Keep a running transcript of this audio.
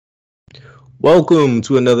Welcome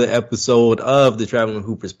to another episode of the Traveling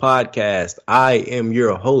Hoopers podcast. I am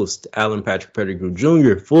your host, Alan Patrick Pettigrew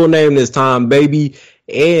Jr. Full name this time, baby.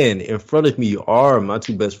 And in front of me are my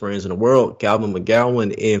two best friends in the world, Calvin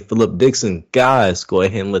McGowan and Philip Dixon. Guys, go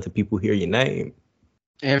ahead and let the people hear your name.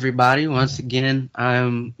 Hey everybody, once again,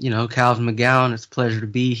 I'm, Calvin McGowan. It's a pleasure to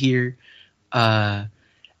be here.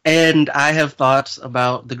 And I have thoughts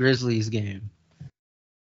about the Grizzlies game.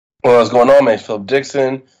 Well, what's going on, man? Philip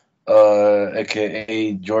Dixon,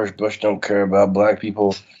 a.k.a. George Bush don't care about black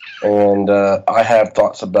people. And I have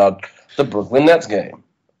thoughts about the Brooklyn Nets game.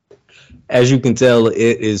 As you can tell, it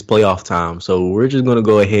is playoff time. So we're just going to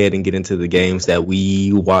go ahead and get into the games that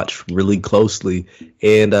we watch really closely.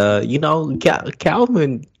 And,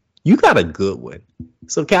 Calvin, you got a good one.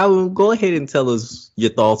 So, Calvin, go ahead and tell us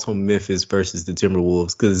your thoughts on Memphis versus the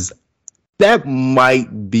Timberwolves, because that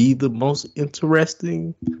might be the most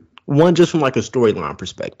interesting one just from like a storyline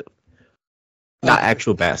perspective, not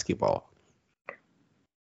actual basketball.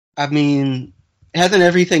 I mean, hasn't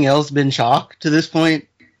everything else been chalk to this point?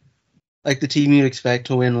 Like the team you expect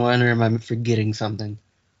to win one, or am I forgetting something?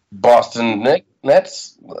 Boston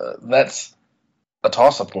Nets, that's a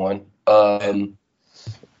toss-up one. That's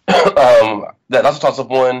a toss-up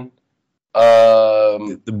one.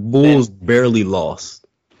 The Bulls barely lost.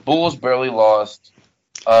 Bulls barely lost.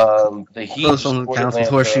 The Heat Close on the counts with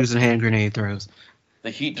horseshoes and hand grenade throws.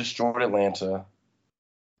 The Heat destroyed Atlanta.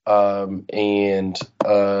 And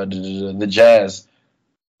the Jazz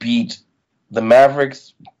beat the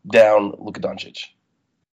Mavericks down Luka Doncic.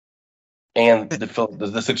 And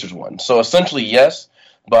the Sixers won. So essentially, yes,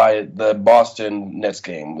 by the Boston Nets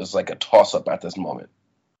game was like a toss-up at this moment.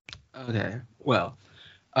 Okay, well,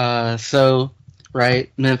 Memphis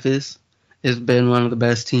has been one of the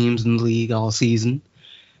best teams in the league all season.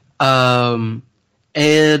 And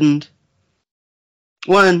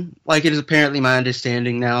one, like, it is apparently my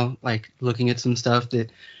understanding now, like, looking at some stuff,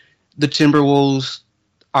 that the Timberwolves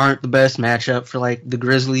aren't the best matchup for, like, the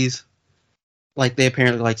Grizzlies. Like, they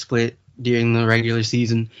apparently, like, split during the regular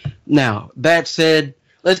season. Now, that said,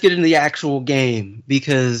 let's get into the actual game,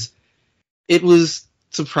 because it was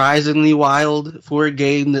surprisingly wild for a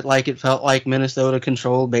game that, like, it felt like Minnesota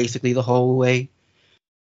controlled basically the whole way.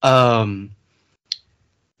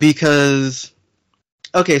 Because,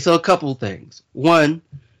 okay, so a couple things. One,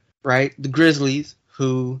 right, the Grizzlies,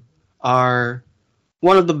 who are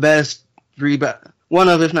one of, if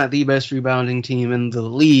not the best rebounding team in the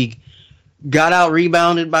league, got out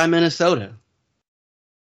rebounded by Minnesota.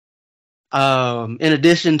 In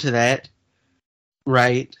addition to that,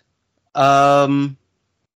 right,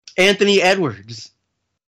 Anthony Edwards.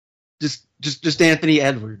 Just Anthony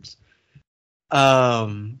Edwards.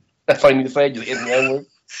 That's all you need to say, just Anthony Edwards?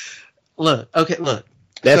 Look.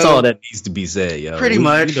 That's all that needs to be said, yo. Pretty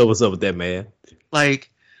much. You know what's up with that, man.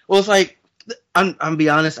 Like, well, it's like, I'm be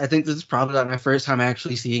honest, I think this is probably like my first time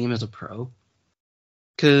actually seeing him as a pro.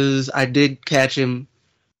 Because I did catch him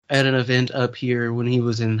at an event up here when he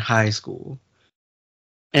was in high school.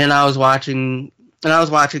 And I was watching,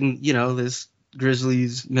 this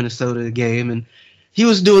Grizzlies Minnesota game, and he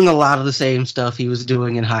was doing a lot of the same stuff he was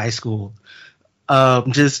doing in high school.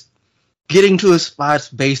 Just getting to his spots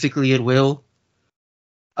basically at will.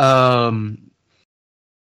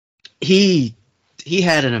 He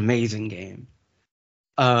had an amazing game.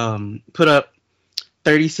 Put up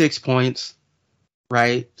 36 points,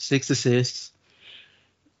 right? 6 assists.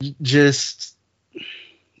 Just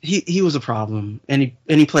he was a problem, and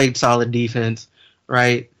he played solid defense,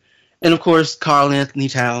 right? And of course, Karl Anthony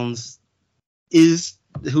Towns is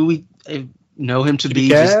who we know him to be,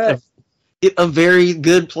 just a very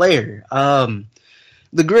good player.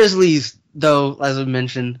 The Grizzlies, though, as I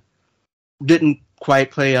mentioned, didn't quite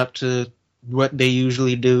play up to what they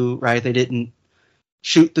usually do, right? They didn't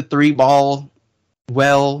shoot the 3 ball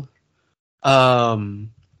well.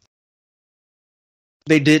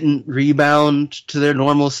 They didn't rebound to their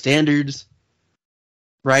normal standards,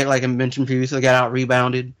 right? Like I mentioned previously, they got out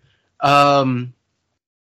rebounded. Ja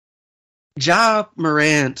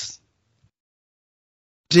Morant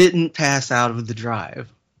didn't pass out of the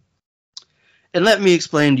drive. And let me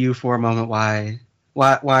explain to you for a moment why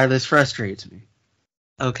this frustrates me.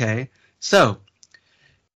 Okay, so,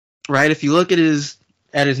 right, if you look at his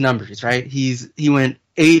numbers, right, he went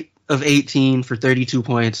 8 of 18 for 32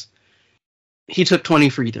 points. He took 20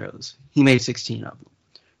 free throws. He made 16 of them,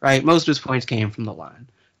 right? Most of his points came from the line.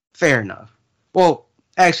 Fair enough. Well,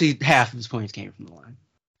 actually, half of his points came from the line.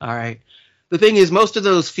 All right. The thing is, most of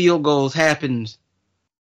those field goals happened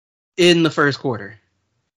in the first quarter,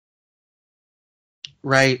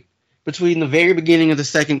 right? Between the very beginning of the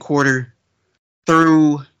second quarter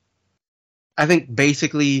through I think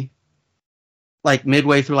basically, like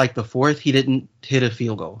midway through like the fourth, he didn't hit a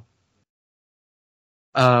field goal.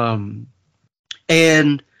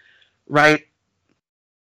 And right,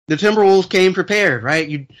 the Timberwolves came prepared,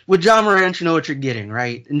 right? With Ja Morant, you know what you're getting,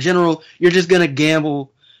 right? In general, you're just gonna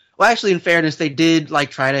gamble. Well, actually, in fairness, they did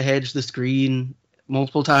like try to hedge the screen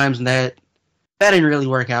multiple times, and that didn't really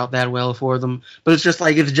work out that well for them. But it's just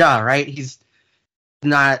like it's Ja, right? He's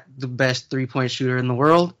not the best 3-point shooter in the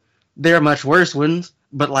world. There are much worse ones,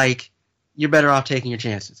 but like you're better off taking your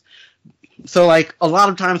chances. So like a lot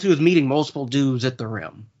of times he was meeting multiple dudes at the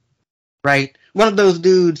rim, right? One of those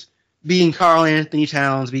dudes being Karl Anthony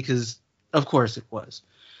Towns, because of course it was.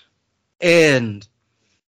 And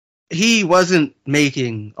he wasn't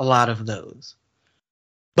making a lot of those.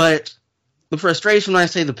 But the frustration when I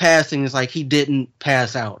say the passing is like he didn't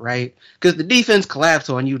pass out, right? Because the defense collapsed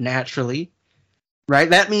on you naturally, right?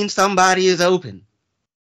 That means somebody is open,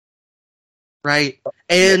 right?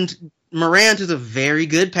 And Morant is a very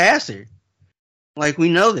good passer. Like, we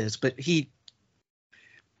know this, but he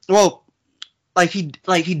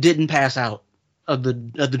didn't pass out of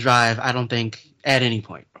the drive, I don't think, at any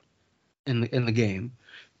point in the game.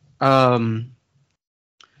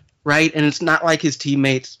 Right? And it's not like his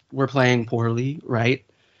teammates were playing poorly, right?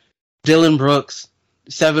 Dylan Brooks,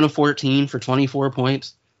 7 of 14 for 24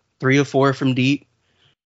 points, 3 of 4 from deep.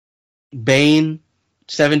 Bane,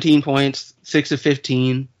 17 points, 6 of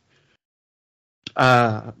 15.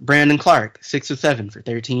 Brandon Clark, 6 of 7 for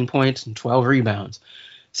 13 points and 12 rebounds.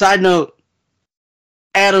 Side note,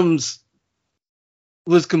 Adams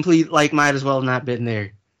was complete, like, might as well have not been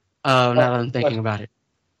there. Now that I'm thinking about it.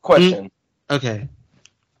 Question. Okay.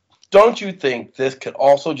 Don't you think this could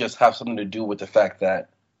also just have something to do with the fact that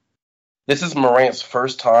this is Morant's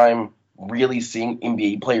first time really seeing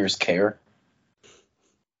NBA players care?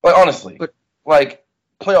 Like, honestly, like,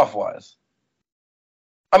 playoff-wise.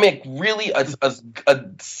 I mean, really, a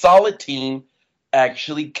solid team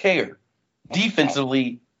actually care.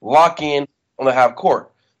 Defensively, lock in on the half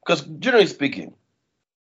court. Because, generally speaking,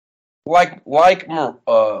 like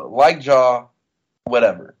Ja,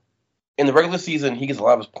 whatever. In the regular season, he gets a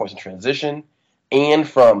lot of his points in transition and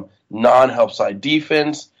from non-help side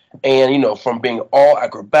defense and, from being all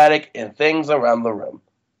acrobatic and things around the rim.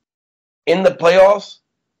 In the playoffs,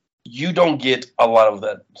 you don't get a lot of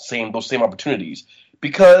those same opportunities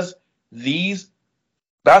because these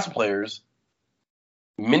basketball players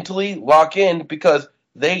mentally lock in because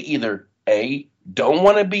they either, A, don't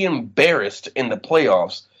want to be embarrassed in the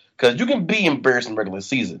playoffs, because you can be embarrassed in regular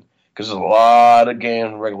season because there's a lot of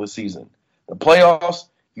games in regular season. The playoffs,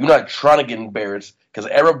 you're not trying to get embarrassed because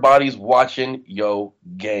everybody's watching your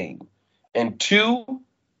game. And 2,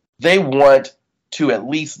 they want to at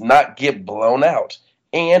least not get blown out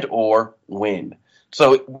and or win.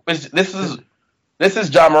 So this is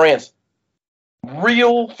Ja Morant's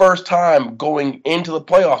real first time going into the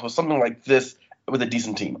playoffs with something like this with a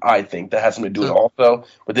decent team. I think that has something to do with also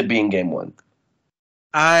with it being game 1.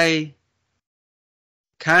 I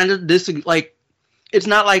kind of disagree. Like, it's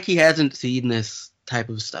not like he hasn't seen this type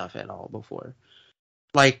of stuff at all before.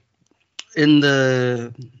 Like, in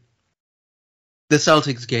the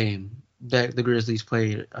Celtics game that the Grizzlies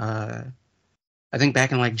played, I think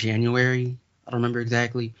back in like January, I don't remember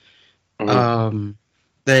exactly,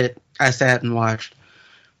 that I sat and watched.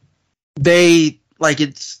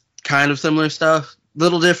 It's kind of similar stuff,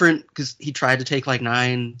 little different because he tried to take like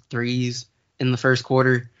 9 threes in the first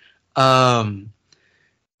quarter. But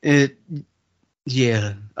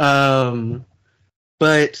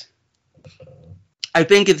I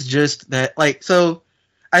think it's just that, I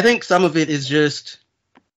think some of it is just,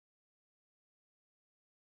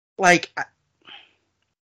 I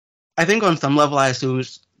think on some level I assume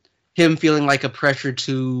it's him feeling like a pressure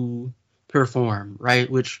to perform, right?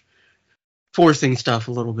 Which forcing stuff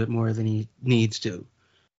a little bit more than he needs to.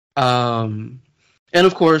 And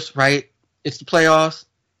of course, right, it's the playoffs,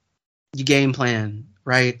 you game plan,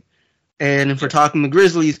 right? And if we're talking the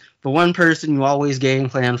Grizzlies, the one person you always game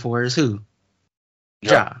plan for is who?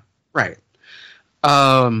 Ja, right.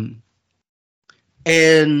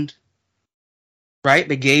 And right,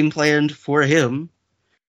 the game planned for him.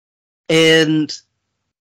 And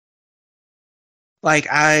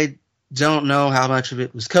I don't know how much of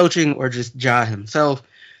it was coaching or just Ja himself.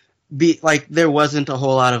 There wasn't a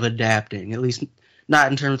whole lot of adapting, at least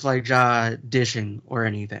not in terms of Ja dishing or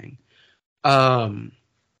anything. Real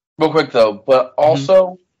quick though, but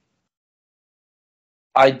also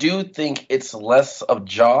I do think it's less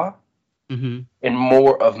of Ja and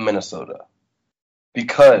more of Minnesota.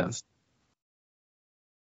 Because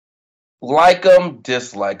like him,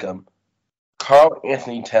 dislike him, Karl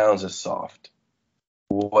Anthony Towns is soft.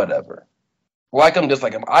 whatever. Like him,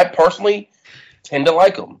 dislike him. I personally tend to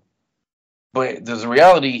like him. But there's a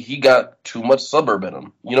reality, he got too much suburb in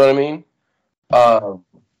him. You know what I mean?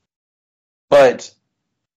 But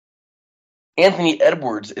Anthony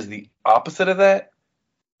Edwards is the opposite of that.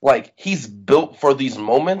 Like, he's built for these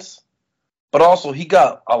moments, but also he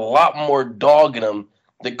got a lot more dog in him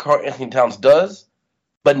than Karl Anthony Towns does.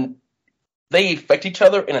 But they affect each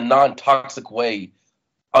other in a non-toxic way,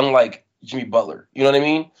 unlike Jimmy Butler. You know what I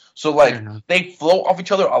mean? So, like, they flow off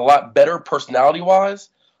each other a lot better personality-wise.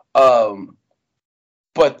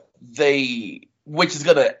 But which is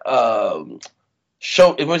gonna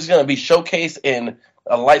be showcased, and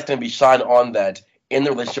a light's gonna be shined on that in the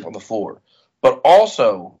relationship on the floor. But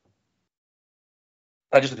also,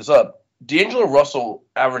 I just looked this up. D'Angelo Russell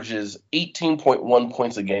averages 18.1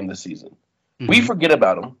 points a game this season. Mm-hmm. We forget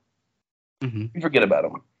about him. Mm-hmm. We forget about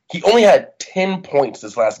him. He only had 10 points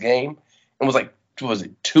this last game, and was like, what was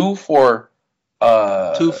it, 2 for?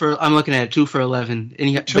 I'm looking at it, 2 for 11, and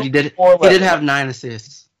he did have 9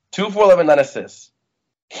 assists. 2 for 11, 9 assists.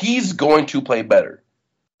 He's going to play better.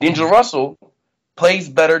 D'Angelo Russell plays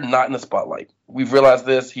better, not in the spotlight. We've realized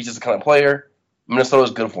this. He's just the kind of player.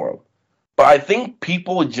 Minnesota's good for him. But I think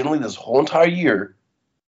people generally this whole entire year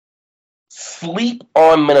sleep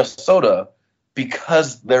on Minnesota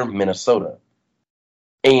because they're Minnesota.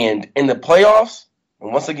 And in the playoffs,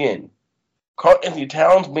 and once again, Karl Anthony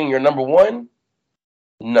Towns being your number one,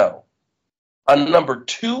 no. A number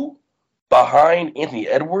 2 behind Anthony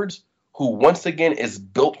Edwards, who once again is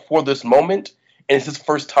built for this moment, and it's his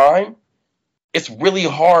first time, it's really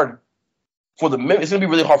hard it's going to be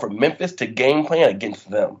really hard for Memphis to game plan against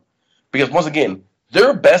them. Because once again,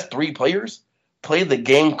 their best 3 players play the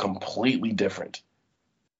game completely different.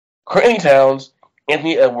 Karl Anthony Towns,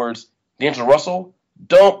 Anthony Edwards, D'Angelo Russell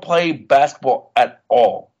don't play basketball at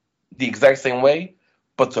all the exact same way,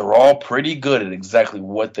 but they're all pretty good at exactly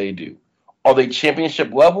what they do. Are they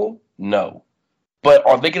championship level? No. But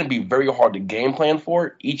are they going to be very hard to game plan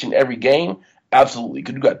for each and every game? Absolutely.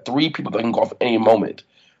 Because you've got 3 people that can go off at any moment.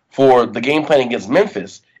 For the game plan against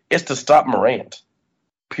Memphis, it's to stop Morant.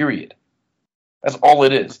 Period. That's all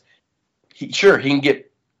it is. He can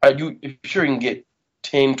get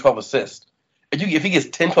 10, 12 assists. If he gets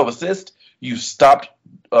 10, 12 assists, you stopped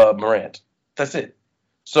Morant. That's it.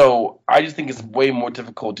 So I just think it's way more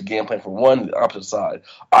difficult to game plan for one, the opposite side.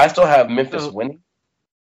 I still have Memphis winning,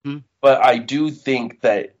 but I do think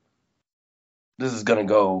that this is going to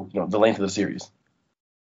go, the length of the series.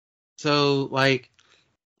 So,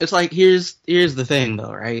 it's here's the thing,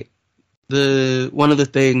 though, right? One of the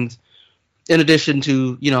things, in addition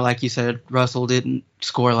to, like you said, Russell didn't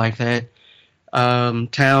score like that.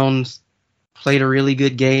 Towns played a really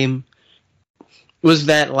good game. Was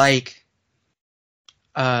that,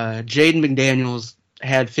 Jaden McDaniels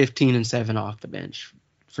had 15 and 7 off the bench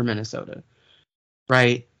for Minnesota,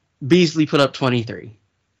 right? Beasley put up 23.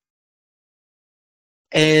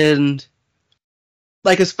 And,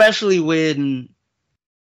 especially when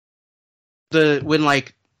the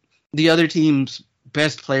other team's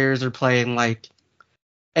best players are playing,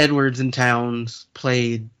 Edwards and Towns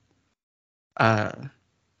played,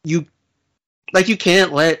 you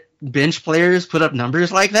can't let bench players put up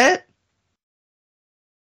numbers like that.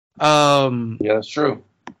 Yeah, that's true.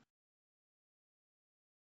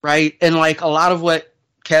 Right? And a lot of what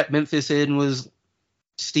kept Memphis in was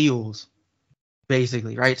steals,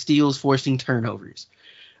 basically, right? Steals forcing turnovers.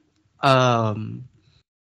 And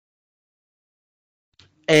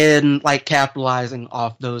capitalizing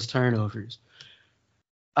off those turnovers.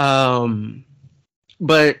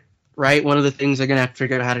 But right, one of the things they're gonna have to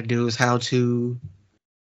figure out how to do is how to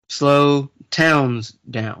slow Towns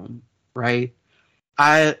down, right?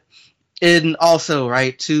 And also,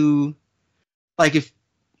 right, to if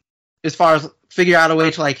as far as figure out a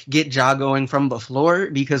way to get Ja going from the floor,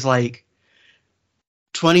 because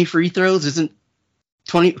 20 free throw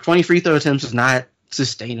attempts is not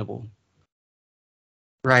sustainable.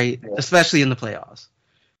 Right? Yeah. Especially in the playoffs.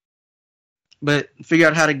 But figure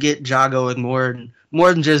out how to get Ja going more than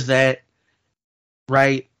just that.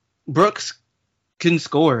 Right? Brooks can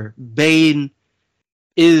score. Bane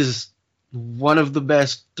is one of the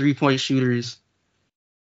best 3-point shooters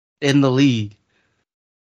in the league.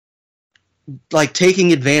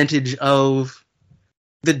 Taking advantage of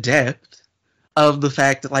the depth of the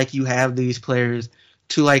fact that you have these players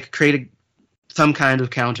to create some kind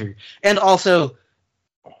of counter. And also,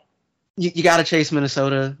 you got to chase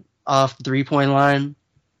Minnesota off the 3-point line,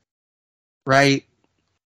 right?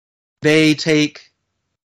 They take,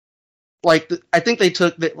 I think they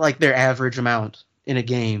took their average amount in a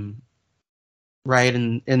game, right?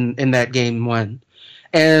 In that game 1,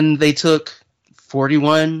 and they took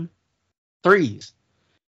 41 threes.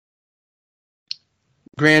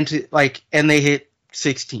 Granted, and they hit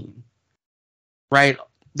 16. Right?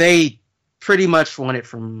 They pretty much won it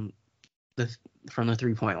from the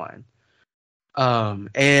 3-point line.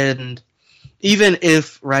 And even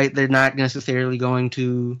if, right, they're not necessarily going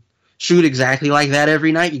to shoot exactly like that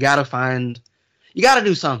every night, you gotta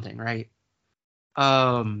do something, right?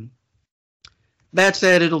 That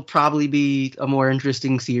said, it'll probably be a more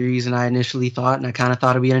interesting series than I initially thought, and I kind of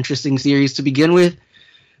thought it'd be an interesting series to begin with.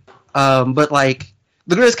 But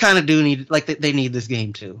the Grizz kind of do need, they need this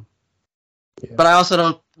game too. Yeah. But I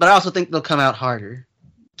also think they'll come out harder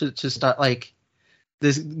to start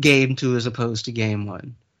this game 2 as opposed to game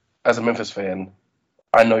 1. As a Memphis fan,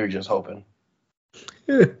 I know you're just hoping.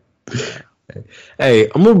 Hey,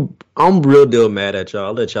 I'm real deal mad at y'all.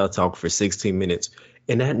 I'll let y'all talk for 16 minutes.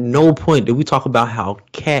 And at no point did we talk about how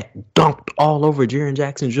Cat dunked all over Jaren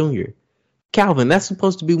Jackson Jr. Calvin, that's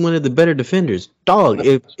supposed to be one of the better defenders. Dog,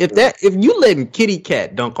 if you letting Kitty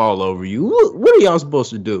Cat dunk all over you, what are y'all supposed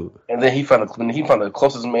to do? And then he found the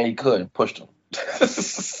closest man he could and pushed him.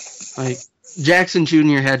 Jackson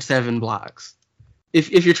Jr. had 7 blocks.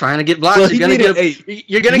 If you're trying to get blocks, you're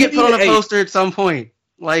gonna get put on a poster at some point.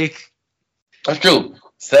 That's true.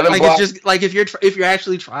 7 blocks. It's just if you're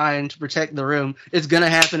actually trying to protect the rim, it's gonna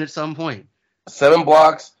happen at some point. 7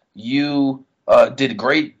 blocks. You did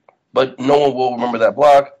great, but no one will remember that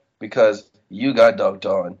block because you got dunked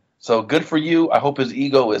on. So good for you. I hope his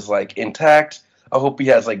ego is intact. I hope he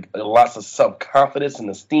has lots of self-confidence and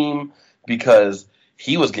esteem because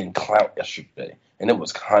he was getting clout yesterday, and it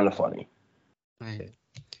was kind of funny. Right.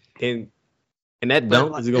 And that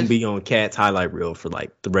dunk is going to be on Cat's highlight reel for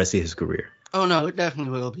the rest of his career. Oh no, it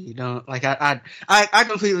definitely will be. Don't I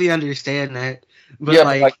completely understand that, but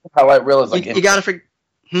highlight reel is you gotta forget.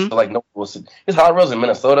 So no one will see his highlight reel is in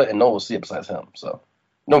Minnesota, and no one will see it besides him. So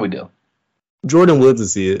no big deal. Jordan Woods will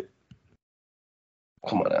see it.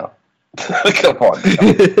 Come on now, come on.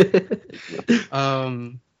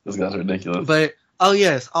 This guy's ridiculous. But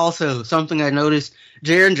yes, also something I noticed: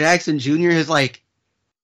 Jaren Jackson Jr. has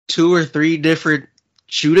 2 or 3 different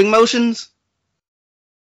shooting motions.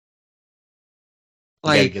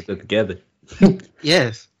 Get that together.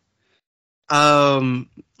 Yes.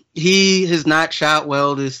 He has not shot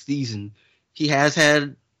well this season. He has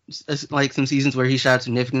had some seasons where he shot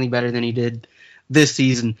significantly better than he did this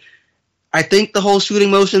season. I think the whole shooting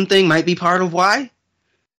motion thing might be part of why.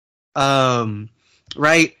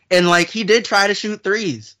 Right? And he did try to shoot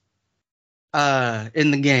threes in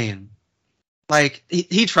the game.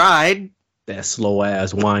 He tried. That slow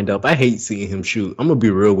ass wind up. I hate seeing him shoot. I'm gonna be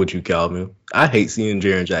real with you, Calvin. I hate seeing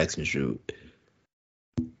Jaren Jackson shoot.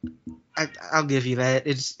 I'll give you that.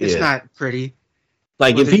 It's not pretty.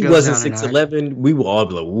 If he wasn't 6'11", we would all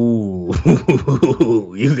be like,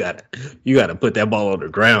 "Ooh, you gotta put that ball on the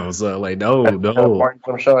ground." So no.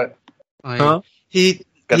 He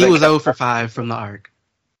was 0 for 5 from the arc.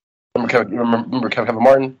 Remember Kevin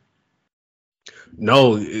Martin?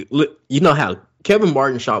 No, you know how Kevin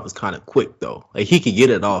Martin's shot was kind of quick though. He could get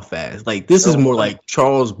it off fast. This is more like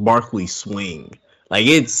Charles Barkley swing.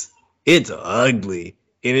 It's ugly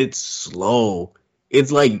and it's slow.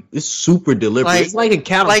 It's it's super deliberate. It's like a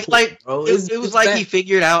counter. Bro. It was he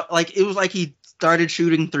figured out. It was he started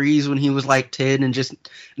shooting threes when he was 10 and just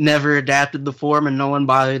never adapted the form, and no one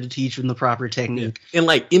bothered to teach him the proper technique. Yeah. And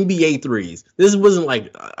NBA threes. This wasn't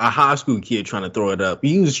a high school kid trying to throw it up.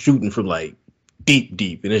 He was shooting from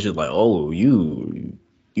deep, and it's just oh, you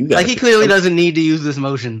got he clearly doesn't need to use this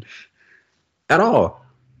motion at all.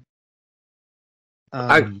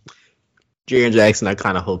 Jaren Jackson, I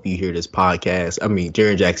kind of hope you hear this podcast. I mean,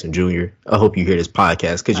 Jaren Jackson Jr., I hope you hear this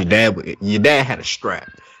podcast because your dad had a strap.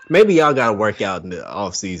 Maybe y'all got to work out in the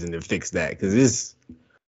off season to fix that because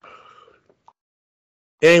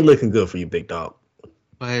it ain't looking good for you, big dog.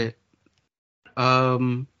 But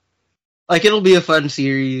it'll be a fun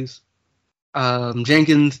series.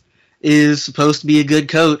 Jenkins is supposed to be a good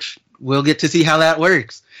coach. We'll get to see how that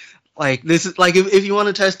works. This is if you want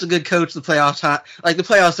to test a good coach, the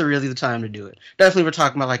playoffs are really the time to do it. Definitely, we're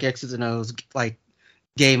talking about X's and O's,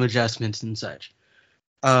 game adjustments and such.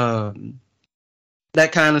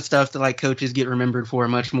 That kind of stuff that coaches get remembered for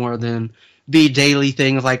much more than the daily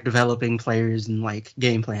thing of developing players and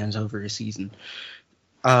game plans over a season.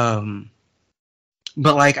 But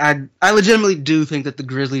I legitimately do think that the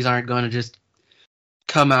Grizzlies aren't going to just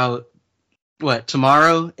come out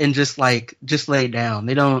tomorrow and just lay down.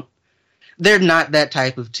 They're not that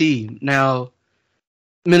type of team. Now,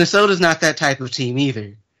 Minnesota's not that type of team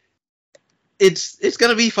either. It's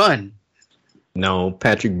going to be fun. No,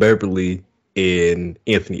 Patrick Beverley and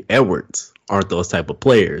Anthony Edwards aren't those type of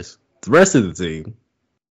players. The rest of the team,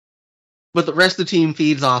 But the rest of the team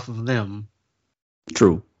feeds off of them.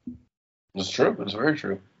 true. It's true. It's very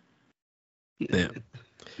true. Yeah.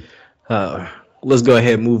 Let's go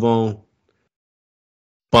ahead and move on.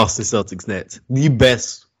 Boston Celtics Nets, the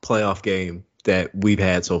best playoff game that we've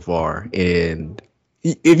had so far, and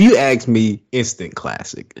if you ask me, instant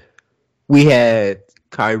classic. We had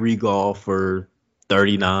Kyrie Golf for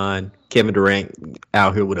 39, Kevin Durant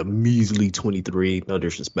out here with a measly 23. No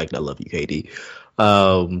disrespect, I love you, KD.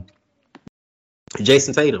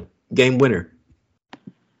 Jason Tatum, game winner.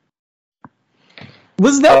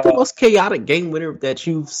 Was that the most chaotic game winner that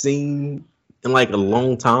you've seen in like a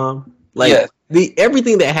long time? Like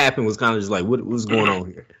everything that happened was kind of just like, what was going on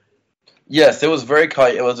here? Yes, it was a very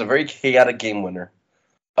chaotic game winner.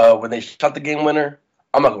 When they shot the game winner,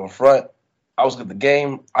 I'm not going to front. I was at the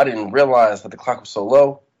game. I didn't realize that the clock was so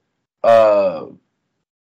low. Probably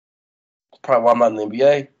why I'm not in the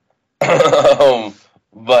NBA.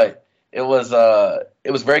 But it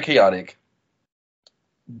was very chaotic.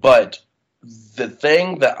 But the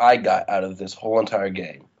thing that I got out of this whole entire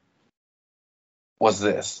game was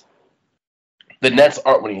this. The Nets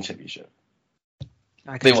aren't winning a championship.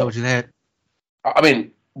 I could have told you that. I mean,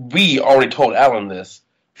 we already told Alan this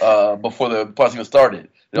before the podcast even started.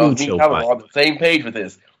 Me and Alan were on the same page with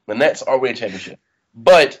this. The Nets are winning a championship.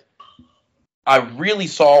 But I really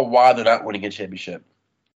saw why they're not winning a championship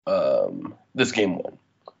this game one.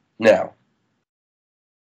 Now,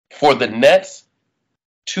 for the Nets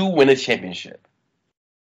to win a championship,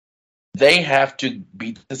 they have to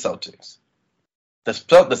beat the Celtics. The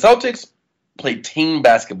Celtics play team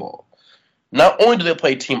basketball. Not only do they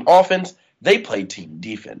play team offense, they play team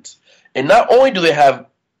defense. And not only do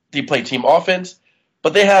they play team offense,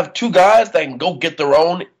 but they have two guys that can go get their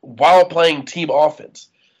own while playing team offense.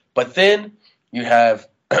 But then you have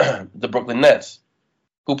the Brooklyn Nets,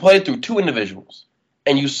 who played through two individuals.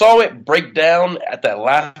 And you saw it break down at that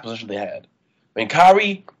last position they had. When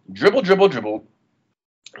Kyrie dribbled,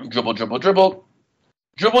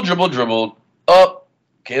 up,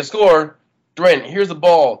 can't score. Durant, here's the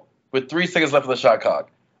ball with 3 seconds left on the shot clock.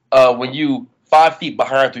 When you 5 feet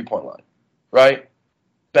behind 3-point line, right?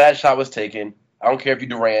 Bad shot was taken. I don't care if you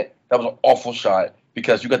Durant. That was an awful shot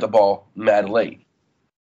because you got the ball mad late.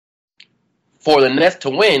 For the Nets to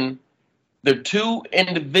win, their two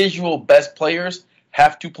individual best players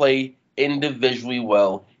have to play individually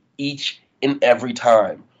well each and every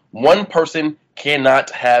time. One person cannot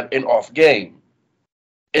have an off game.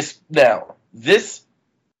 Now, this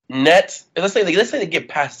Nets, let's say they get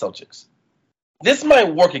past Celtics. This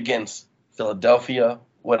might work against Philadelphia,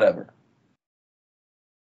 whatever.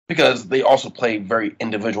 Because they also play very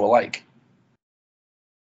individual-like.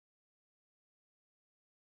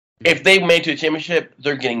 If they made it to the championship,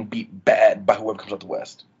 they're getting beat bad by whoever comes out the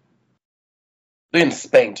West. They're getting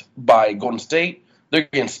spanked by Golden State. They're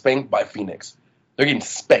getting spanked by Phoenix. They're getting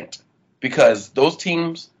spanked because those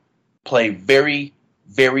teams play very,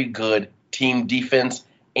 very good team defense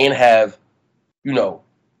and have,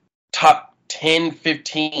 top 10,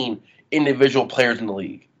 15 individual players in the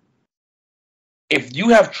league. If you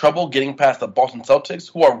have trouble getting past the Boston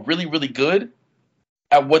Celtics, who are really, really good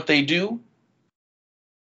at what they do,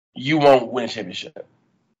 you won't win a championship.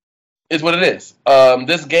 Is what it is.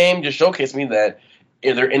 This game just showcased me that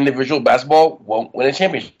their individual basketball won't win a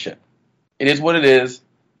championship. It is what it is.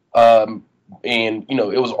 And,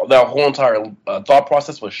 it was that whole entire thought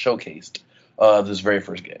process was showcased this very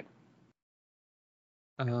first game.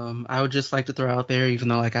 I would just like to throw out there, even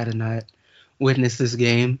though I did not witness this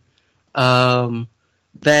game,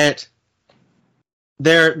 that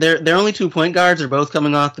their only 2 point guards are both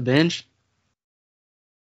coming off the bench.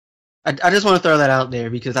 I just want to throw that out there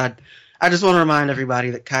because I just want to remind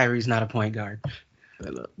everybody that Kyrie's not a point guard.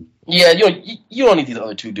 Yeah, you don't need these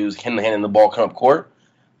other two dudes handing the ball come up court.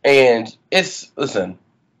 And listen,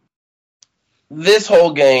 this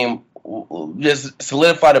whole game just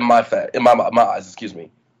solidified in my eyes, excuse me.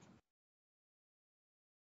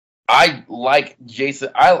 I like Jason.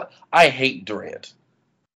 I hate Durant.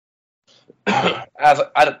 I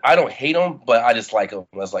don't hate him, but I just like him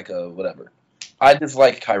as whatever. I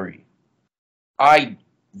dislike Kyrie. I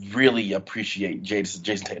really appreciate Jason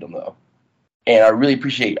Tatum though, and I really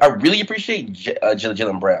appreciate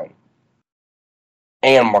Jaylen Brown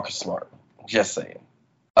and Marcus Smart. Just saying.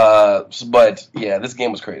 But yeah, this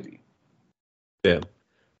game was crazy. Yeah.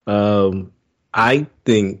 I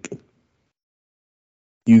think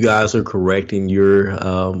you guys are correct in your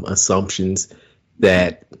assumptions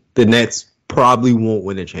that the Nets probably won't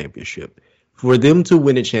win a championship. For them to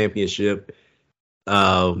win a championship,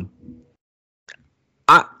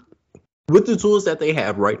 with the tools that they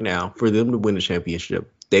have right now, for them to win the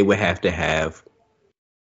championship, they would have to have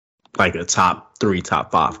like a top 3,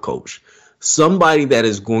 top 5 coach. Somebody that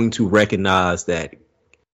is going to recognize that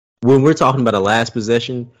when we're talking about a last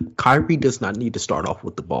possession, Kyrie does not need to start off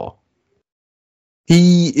with the ball.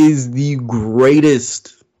 He is the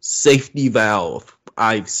greatest safety valve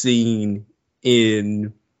I've seen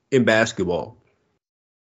in basketball.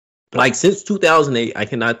 Like since 2008, I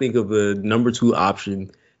cannot think of a number 2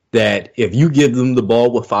 option that if you give them the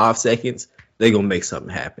ball with 5 seconds, they're going to make something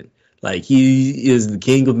happen. Like he is the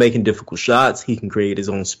king of making difficult shots. He can create his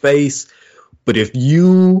own space. But if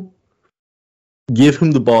you give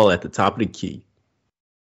him the ball at the top of the key,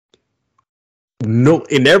 no,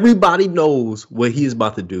 and everybody knows what he is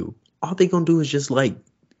about to do, all they're going to do is just like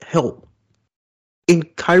help.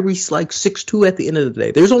 And Kyrie's like 6'2" at the end of the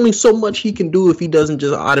day. There's only so much he can do if he doesn't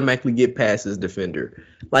just automatically get past his defender.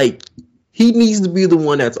 Like, he needs to be the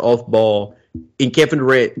one that's off ball. And Kevin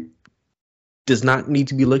Durant does not need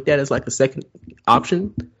to be looked at as like a second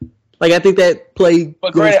option. Like, I think that play.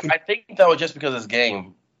 But granted, I think that was just because of this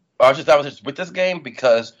game. That was just with this game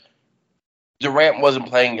because Durant wasn't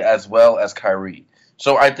playing as well as Kyrie.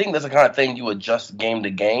 So I think that's the kind of thing you adjust game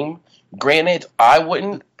to game. Granted, I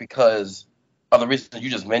wouldn't because of the reasons you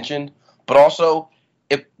just mentioned. But also,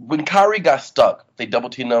 when Kyrie got stuck, they double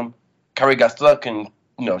teamed him. Kyrie got stuck and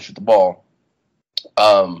shoot the ball.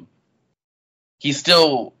 He's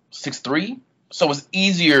still 6'3", so it's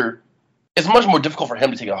easier. It's much more difficult for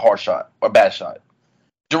him to take a hard shot or a bad shot.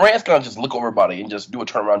 Durant's gonna just look over everybody and just do a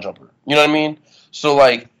turnaround jumper. You know what I mean? So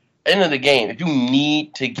like, end of the game, if you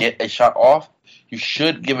need to get a shot off, you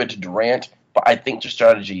should give it to Durant. But I think your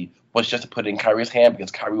strategy was just to put it in Kyrie's hand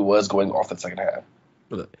because Kyrie was going off the second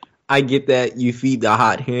half. I get that you feed the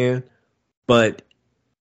hot hand, but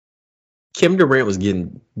Kevin Durant was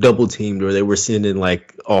getting double teamed or they were sending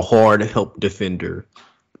like a hard help defender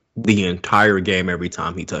the entire game every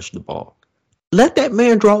time he touched the ball. Let that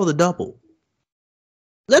man draw the double.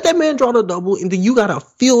 Let that man draw the double, and then you got a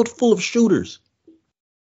field full of shooters.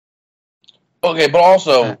 Okay, but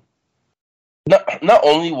also, not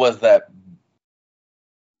only was that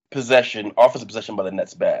offensive possession by the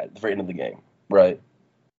Nets bad at the very end of the game, right?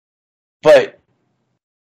 But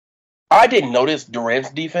I didn't notice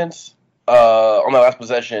Durant's defense on that last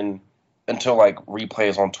possession until like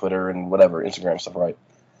replays on Twitter and whatever, Instagram stuff, right?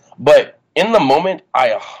 But in the moment, I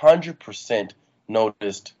 100%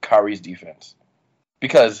 noticed Kyrie's defense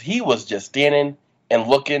because he was just standing and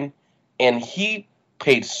looking, and he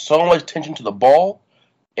paid so much attention to the ball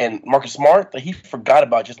and Marcus Smart that he forgot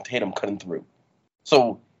about Jason Tatum cutting through.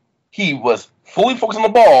 So he was fully focused on the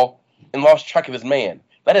ball and lost track of his man.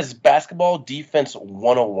 That is basketball defense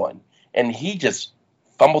 101. And he just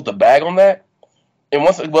fumbled the bag on that. And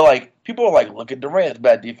people are like, look at Durant's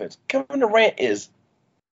bad defense. Kevin Durant is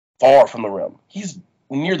far from the rim. He's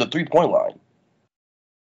near the 3-point line.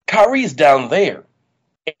 Kyrie's down there.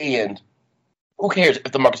 And who cares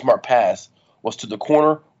if the Marcus Smart pass was to the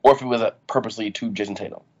corner or if it was purposely to Jason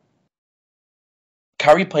Tatum?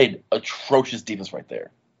 Kyrie played atrocious defense right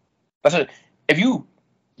there. That's it. If you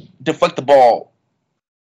deflect the ball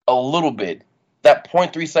a little bit, that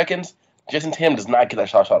 0.3 seconds, Jason Tatum does not get that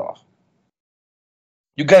shot off.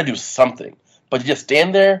 You got to do something, but you just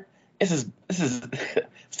stand there. This is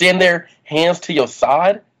stand there, hands to your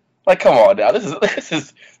side. Like, come on now.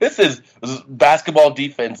 This is basketball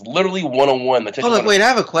defense, literally 101. Hold on, wait. I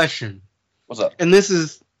have a question. What's up? And this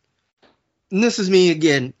is me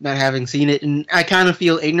again, not having seen it, and I kind of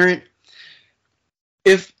feel ignorant.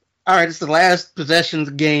 All right, it's the last possession of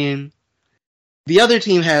the game. The other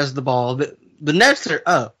team has the ball. The Nets are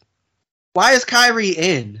up. Why is Kyrie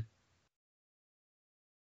in?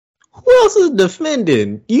 Who else is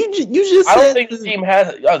defending? You just I said don't think the team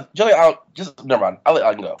has Joey, never mind. I'll let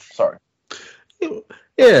I can go. Sorry.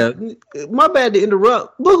 Yeah, my bad to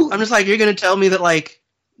interrupt. I'm just like, you're going to tell me that, like,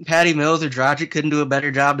 Patty Mills or Dragic couldn't do a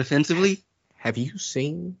better job defensively? Have you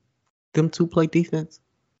seen them two play defense?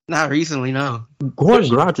 Not recently, no. Goran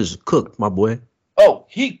Dragic is cooked, my boy. Oh,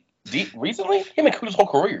 recently? He been cooked his whole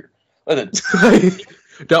career.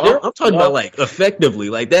 No, I'm talking about like effectively.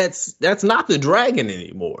 Like that's not the dragon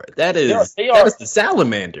anymore. That is the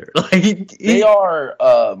salamander. Like there are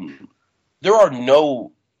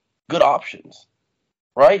no good options,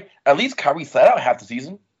 right? At least Kyrie sat out half the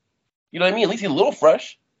season. You know what I mean? At least he's a little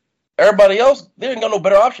fresh. Everybody else, they ain't got no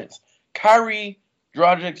better options. Kyrie,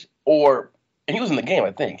 Dragic, and he was in the game,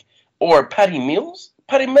 I think, or Patty Mills.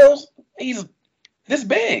 Patty Mills, he's this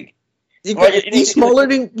big. He's smaller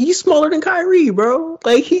than Kyrie, bro.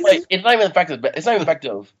 Like it's not even effective. It's not even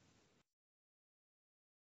effective.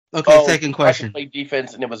 Okay, second question. I played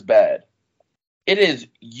defense and it was bad. It is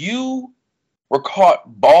you were caught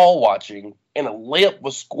ball watching and a layup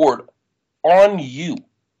was scored on you.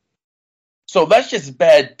 So that's just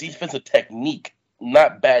bad defensive technique,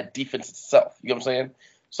 not bad defense itself. You know what I'm saying?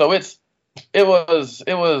 So it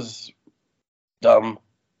was dumb.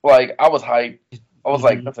 Like, I was hyped. I was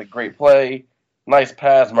like, that's a great play. Nice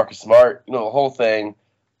pass, Marcus Smart, the whole thing.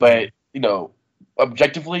 But,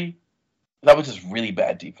 objectively, that was just really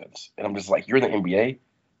bad defense. And I'm just like, you're in the NBA.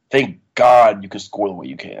 Thank God you can score the way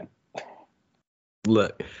you can.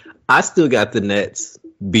 Look, I still got the Nets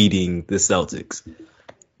beating the Celtics.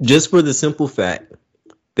 Just for the simple fact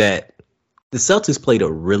that the Celtics played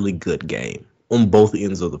a really good game on both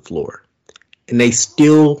ends of the floor. And they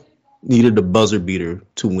still needed a buzzer beater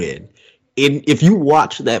to win. And if you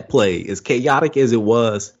watch that play, as chaotic as it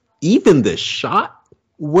was, even the shot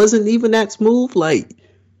wasn't even that smooth. Like,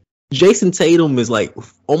 Jason Tatum is like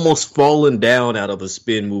almost falling down out of a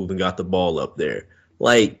spin move and got the ball up there.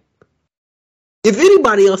 Like, if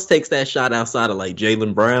anybody else takes that shot outside of like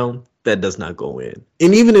Jaylen Brown, that does not go in.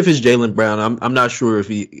 And even if it's Jaylen Brown, I'm not sure if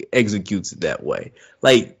he executes it that way.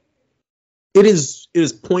 Like, it is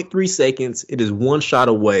 0.3 seconds. It is one shot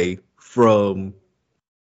away from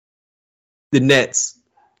the Nets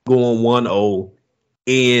going 1-0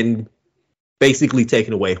 and basically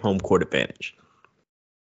taking away home court advantage.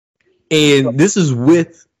 And this is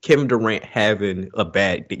with Kevin Durant having a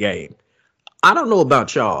bad game. I don't know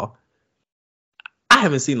about y'all. I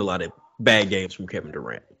haven't seen a lot of bad games from Kevin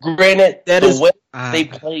Durant. Granted, way they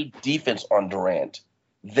played defense on Durant,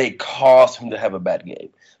 they caused him to have a bad game.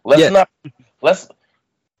 The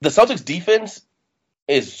Celtics defense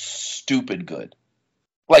is stupid good.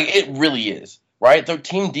 Like, it really is, right? Their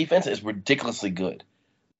team defense is ridiculously good.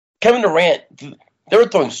 Kevin Durant, they were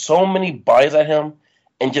throwing so many bodies at him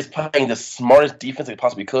and just playing the smartest defense they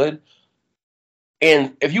possibly could.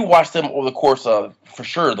 And if you watch them over the course of, for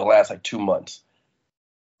sure, the last 2 months,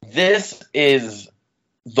 this is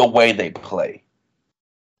the way they play.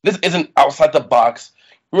 This isn't outside the box.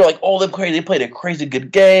 You're like, oh, they played a crazy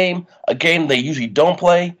good game, a game they usually don't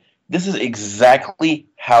play. This is exactly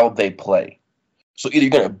how they play. So either you're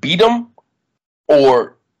going to beat them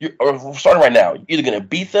or starting right now, you're either going to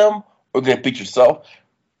beat them or you're going to beat yourself.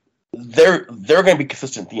 They're going to be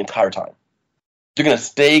consistent the entire time. They're going to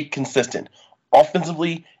stay consistent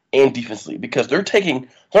offensively and defensively because they're not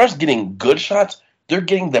just getting good shots, they're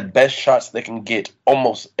getting the best shots they can get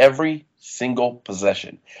almost every single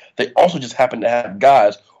possession. They also just happen to have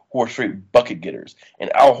guys who are straight bucket getters.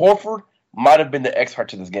 And Al Horford might have been the X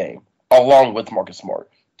factor to this game, along with Marcus Smart.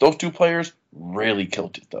 Those two players really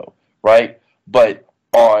killed it, though, right? But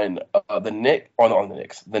on the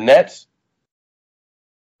Nets,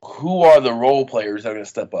 who are the role players that are going to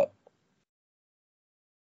step up?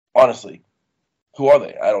 Honestly, who are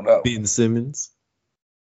they? I don't know. Ben Simmons.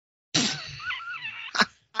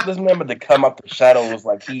 This man had to come out the shadows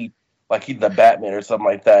like he's the Batman or something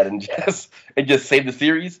like that, and just save the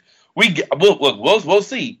series. We'll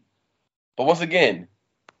see. But once again,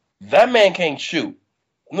 that man can't shoot.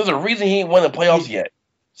 And there's a reason he ain't won the playoffs yet.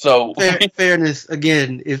 So fairness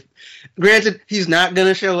again. If granted, he's not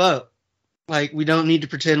gonna show up. Like, we don't need to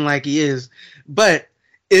pretend like he is. But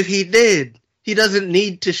if he did, he doesn't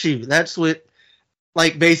need to shoot. That's what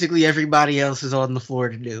basically everybody else is on the floor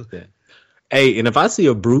to do. Yeah. Hey, and if I see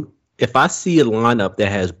a lineup that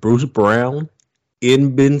has Bruce Brown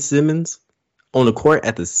and Ben Simmons on the court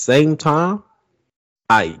at the same time,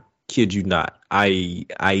 I kid you not, I'm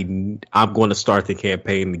going to start the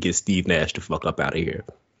campaign to get Steve Nash to fuck up out of here.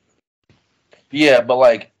 Yeah,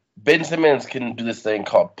 but Ben Simmons can do this thing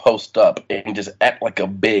called post up and just act like a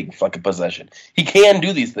big fucking possession. He can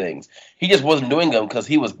do these things. He just wasn't doing them because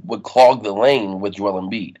he would clog the lane with Joel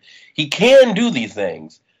Embiid. He can do these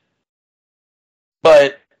things.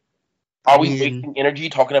 But are we wasting energy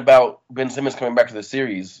talking about Ben Simmons coming back to the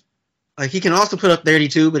series? He can also put up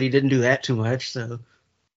 32, but he didn't do that too much. So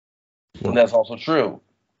and that's also true.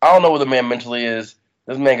 I don't know where the man mentally is.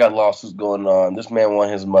 This man got lawsuits going on. This man won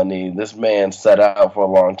his money. This man sat out for a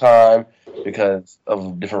long time because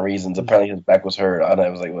of different reasons. Apparently his back was hurt. I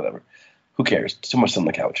was like, whatever. Who cares? Too much on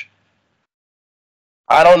the couch.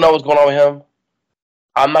 I don't know what's going on with him.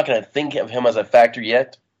 I'm not going to think of him as a factor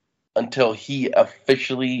yet until he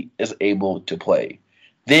officially is able to play.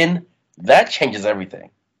 Then that changes everything.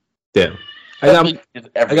 Yeah. I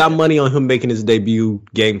got money on him making his debut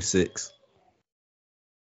game 6.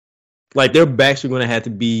 Their backs are going to have to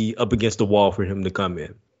be up against the wall for him to come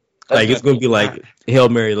in. It's going to be Hail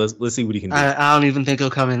Mary. Let's see what he can do. I don't even think he'll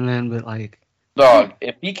come in then, but Dog,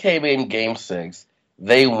 if he came in game 6,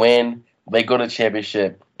 they win, they go to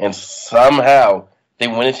championship, and somehow they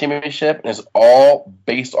win a championship, and it's all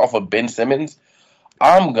based off of Ben Simmons,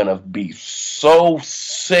 I'm going to be so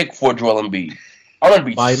sick for Joel Embiid. I'm going to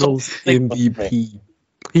be Finals so sick MVP.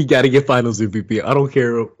 He got to get Finals MVP. I don't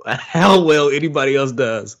care how well anybody else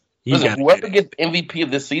does. Listen, whoever gets MVP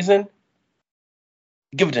of this season,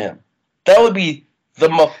 give it to him. That would be the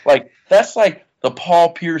most, that's like the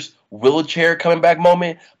Paul Pierce wheelchair coming back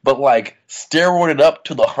moment, but steroided up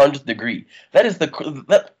to the 100th degree. That is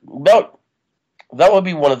that would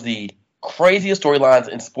be one of the craziest storylines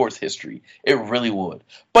in sports history. It really would.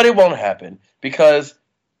 But it won't happen because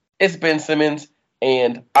it's Ben Simmons,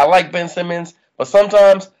 and I like Ben Simmons, but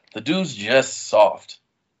sometimes the dude's just soft.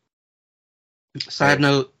 Side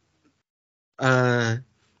note,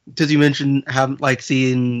 because you mentioned how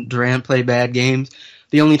seeing Durant play bad games,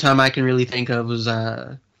 the only time I can really think of was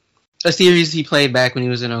a series he played back when he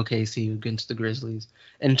was in OKC against the Grizzlies,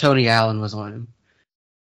 and Tony Allen was on him.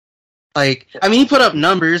 He put up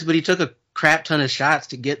numbers, but he took a crap ton of shots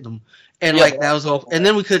to get them, and that was all. And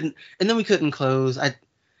then we couldn't close.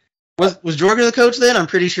 Was Jorger the coach then? I'm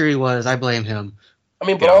pretty sure he was. I blame him.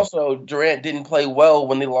 But also Durant didn't play well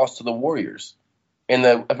when they lost to the Warriors in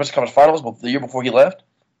the Western Conference Finals the year before he left.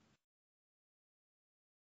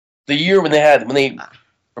 The year when they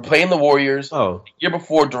were playing the Warriors, the year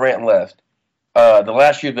before Durant left, the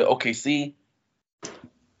last year of the OKC,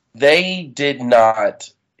 he did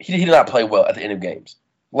not play well at the end of games.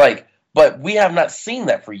 But we have not seen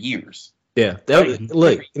that for years. Yeah. And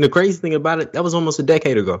the crazy thing about it, that was almost a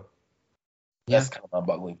decade ago. That's kind of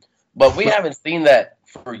mind-boggling. But we haven't seen that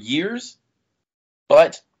for years.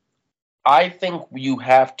 But I think you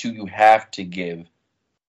have to give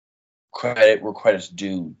credit where credit's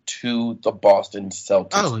due to the Boston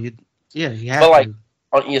Celtics. Oh, you have but to.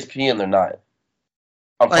 On ESPN, they're not.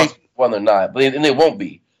 On Fox 1, they're not. And they won't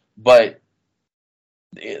be. But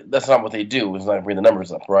that's not what they do. It's not bring the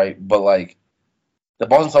numbers up, right? But the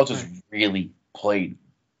Boston Celtics really played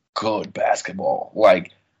good basketball.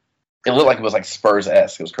 It looked like it was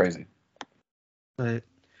Spurs-esque. It was crazy. But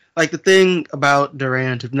the thing about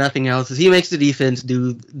Durant, if nothing else, is he makes the defense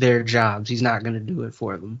do their jobs. He's not going to do it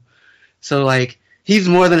for them. So he's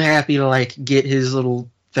more than happy to get his little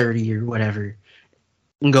 30 or whatever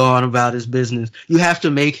and go on about his business. You have to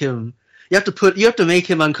make him. You have to make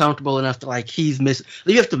him uncomfortable enough to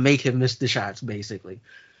you have to make him miss the shots, basically.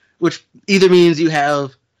 Which either means you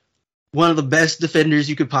have one of the best defenders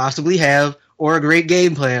you could possibly have, or a great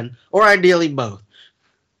game plan, or ideally both.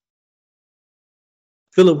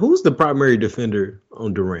 Philip, who's the primary defender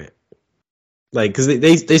on Durant? Because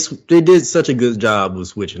they did such a good job with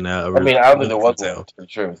switching out. I don't think there was one, to the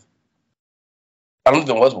truth. I don't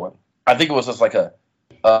think there was one. I think it was just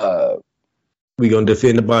we gonna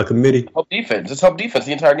defend it by committee? Help defense. It's help defense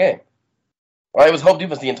the entire game. Right? It was help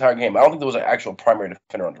defense the entire game. I don't think there was an actual primary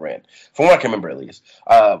defender on Durant. From what I can remember, at least.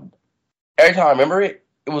 Every time I remember it,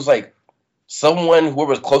 it was whoever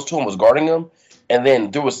was close to him was guarding him, and then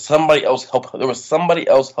there was somebody else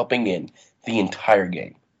helping in the entire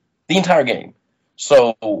game. The entire game.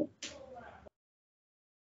 So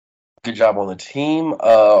good job on the team.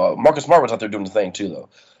 Marcus Smart was out there doing the thing too, though.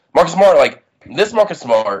 Marcus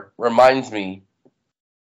Smart reminds me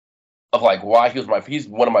of why he's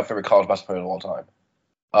one of my favorite college basketball players of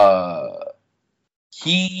all time.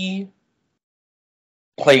 He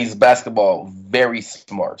plays basketball very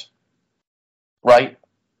smart, right?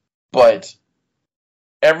 But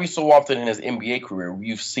every so often in his NBA career,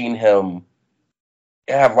 you've seen him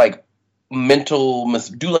have mental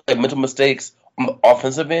mistakes on the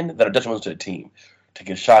offensive end that are detrimental to the team.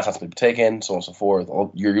 Taking shots not to be taken, so on and so forth.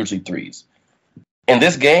 You're usually threes. In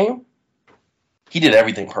this game, he did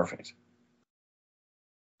everything perfect.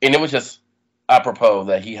 And it was just apropos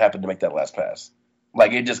that he happened to make that last pass.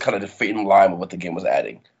 It just kind of fit in line with what the game was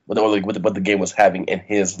adding, what the game was having in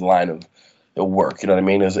his line of work. You know what I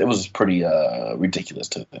mean? It was pretty ridiculous,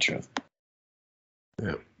 to the truth.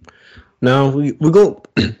 Yeah. No, we go.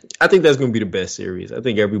 I think that's going to be the best series. I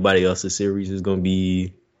think everybody else's series is going to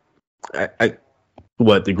be.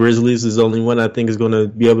 The Grizzlies is the only one I think is going to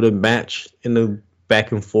be able to match in the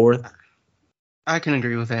back and forth. I can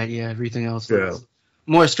agree with that. Yeah, everything else is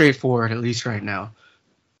more straightforward, at least right now.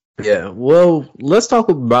 Yeah, well, let's talk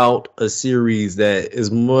about a series that,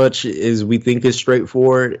 as much as we think is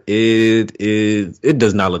straightforward, it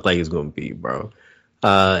does not look like it's going to be, bro.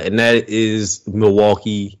 And that is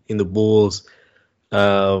Milwaukee and the Bulls.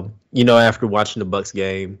 After watching the Bucks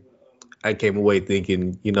game, I came away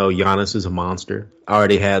thinking, Giannis is a monster. I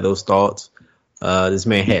already had those thoughts. This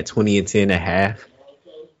man had 20 and 10 at half.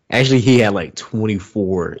 Actually, he had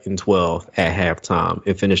 24 and 12 at halftime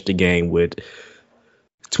and finished the game with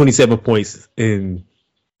 27 points and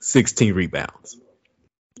 16 rebounds.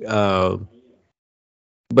 But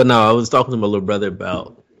no, I was talking to my little brother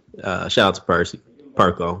about shout out to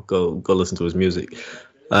Perko. Go listen to his music.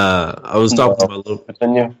 I was talking to my little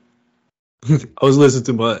Continue. I was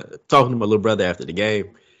talking to my little brother after the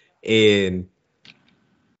game, and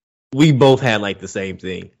we both had like the same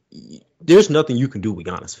thing. There's nothing you can do with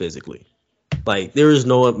Giannis physically. Like, there is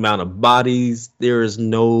no amount of bodies, there is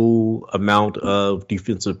no amount of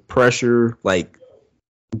defensive pressure. Like,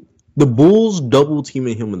 the Bulls double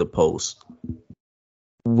teaming him in the post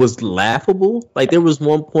was laughable. Like, there was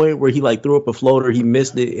one point where he like threw up a floater, he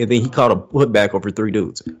missed it, and then he caught a putback over 3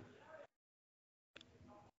 dudes.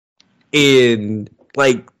 And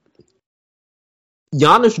like,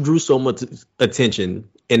 Giannis drew so much attention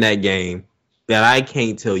in that game that I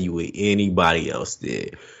can't tell you what anybody else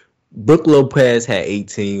did. Brook Lopez had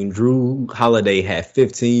 18, Drew Holiday had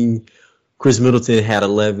 15, Chris Middleton had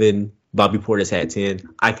 11, Bobby Portis had 10.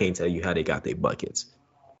 I can't tell you how they got their buckets.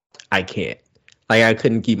 I can't. Like, I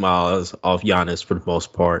couldn't keep my eyes off Giannis for the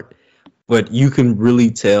most part. But you can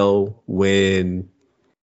really tell when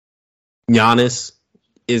Giannis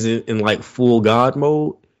isn't in like full God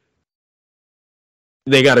mode.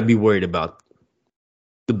 They got to be worried about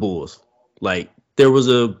the Bulls. Like, there was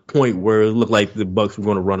a point where it looked like the Bucks were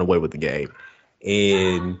going to run away with the game.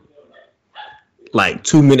 And like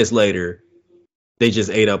 2 minutes later, they just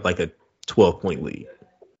ate up like a 12-point lead.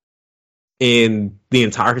 And the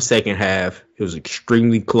entire second half, it was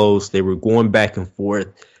extremely close. They were going back and forth.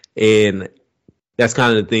 And that's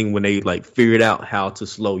kind of the thing when they like figured out how to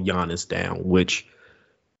slow Giannis down, which,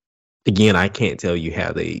 again, I can't tell you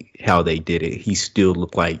how they did it. He still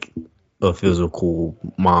looked like a physical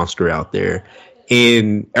monster out there.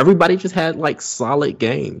 And everybody just had like solid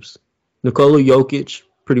games. Nikola Jokic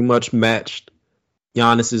pretty much matched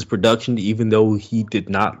Giannis's production, even though he did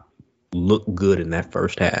not look good in that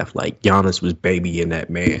first half. Like, Giannis was babying that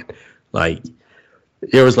man. Like,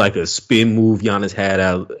 there was like a spin move Giannis had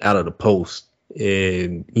out of the post,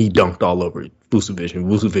 and he dunked all over Vucevic, and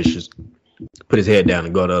Vucevic just put his head down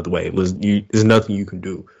and go the other way. There's nothing you can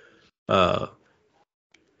do.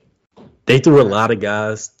 They threw a lot of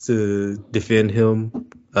guys to defend him.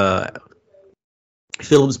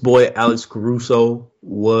 Phillips' boy, Alex Caruso,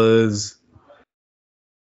 was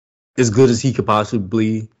as good as he could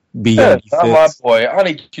possibly be. Yeah, not my boy. I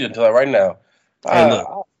need you to tell that right now.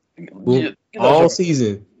 All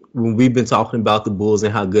season, when we've been talking about the Bulls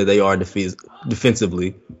and how good they are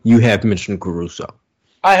defensively, you have mentioned Caruso.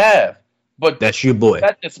 I have. But that's your boy.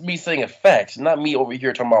 That's just me saying facts, not me over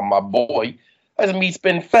here talking about my boy. That's me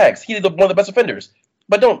spinning facts. He's one of the best offenders.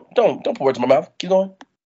 But don't put words in my mouth. Keep going.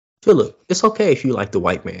 Philip, it's okay if you like the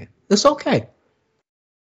white man. It's okay.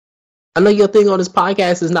 I know your thing on this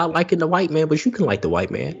podcast is not liking the white man, but you can like the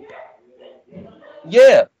white man.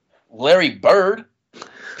 Yeah, Larry Bird.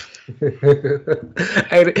 Hey,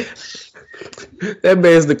 that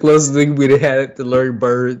man's the closest thing we'd have had to Larry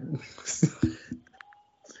Bird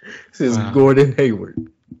since Gordon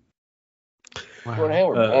Hayward. Wow. Gordon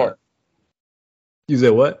Hayward's born. You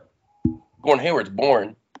said what? Gordon Hayward's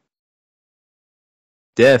born.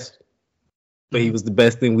 Yes. But he was the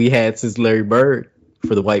best thing we had since Larry Bird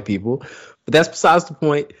for the white people. But that's besides the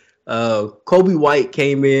point. Kobe White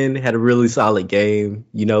came in, had a really solid game.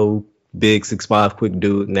 You know, big 6'5", quick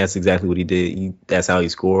dude, and that's exactly what he did. That's how he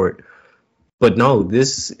scored. But no,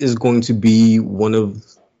 this is going to be one of...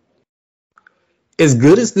 As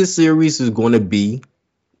good as this series is going to be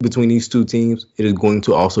between these two teams, it is going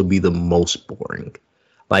to also be the most boring.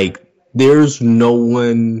 Like, there's no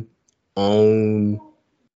one on...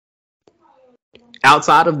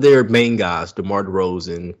 Outside of their main guys, DeMar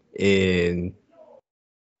DeRozan and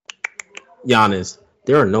Giannis,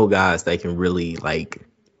 there are no guys that can really, like,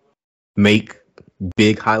 make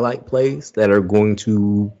big highlight plays that are going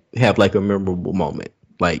to have, like, a memorable moment.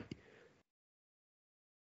 Like,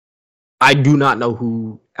 I do not know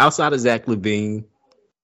who, outside of Zach LaVine,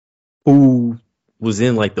 who was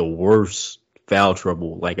in, like, the worst foul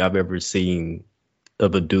trouble, like, I've ever seen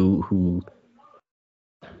of a dude who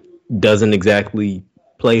doesn't exactly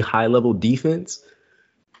play high-level defense.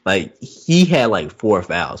 Like, he had, like, 4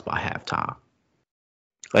 fouls by halftime.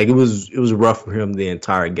 Like, it was rough for him the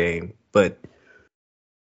entire game. But,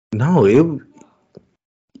 no, it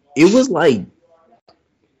was, like,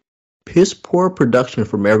 piss-poor production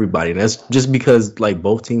from everybody. And that's just because, like,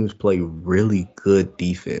 both teams play really good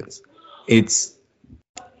defense. It's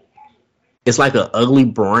like an ugly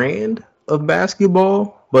brand of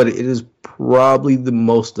basketball, but it is probably the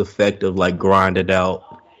most effective, like, grinded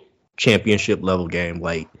out championship level game.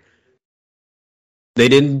 Like, They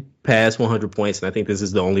didn't pass 100 points, and I think this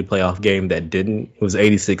is the only playoff game that didn't. It was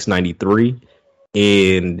 86-93,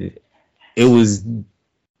 and it was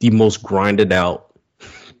the most grinded out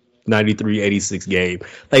 93-86 game.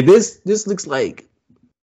 Like this looks like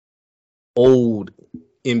old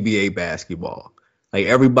NBA basketball. Like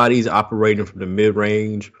everybody's operating from the mid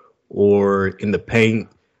range or in the paint.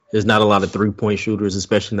 There's not a lot of 3-point shooters,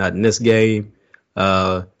 especially not in this game.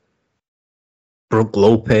 Brook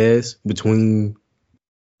Lopez between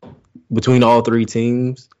all three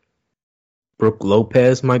teams. Brook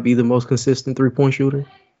Lopez might be the most consistent 3-point shooter.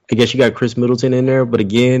 I guess you got Chris Middleton in there, but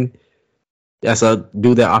again, that's a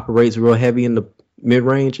dude that operates real heavy in the mid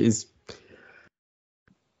range.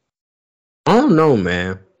 I don't know,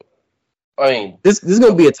 man. I mean, this is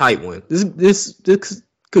gonna be a tight one. This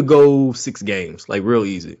could go 6 games, like real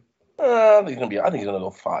easy. I think he's gonna go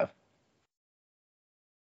 5.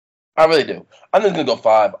 I really do. I think he's gonna go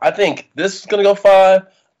 5. I think this is gonna go 5.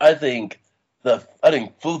 I think the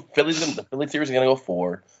Philly series is gonna go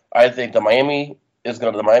 4. I think the Miami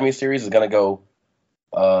series is gonna go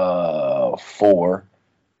 4.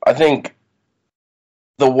 I think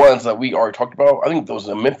the ones that we already talked about. I think those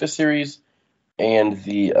the Memphis series and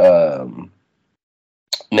the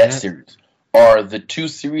Nets series are the 2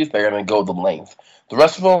 series that are going to go the length. The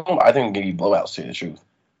rest of them, I think, are going to be blowouts, to tell you the truth.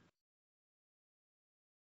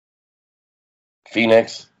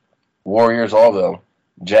 Phoenix, Warriors, all of them.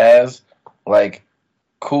 Jazz, like,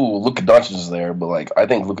 cool, Luka Doncic is there, but, like, I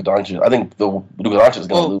think Luka Doncic is going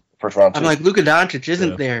to lose the first round, too. I'm like, Luka Doncic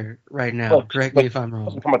isn't there right now. Well, correct me if I'm wrong.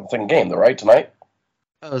 He's talking about the second game, though, right, tonight?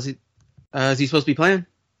 Oh, is he supposed to be playing?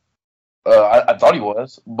 I thought he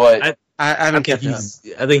was, but I haven't kept up.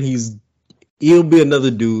 I think he'll be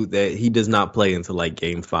another dude that he does not play until like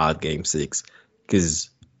game 5, game 6.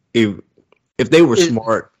 Because if they were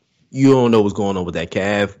smart, you don't know what's going on with that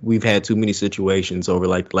calf. We've had too many situations over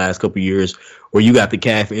like the last couple of years where you got the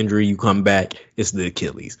calf injury, you come back, it's the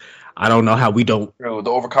Achilles. I don't know how we don't. The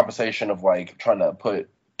overcompensation of like trying to put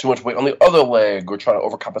too much weight on the other leg or trying to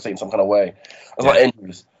overcompensate in some kind of way. There's a lot of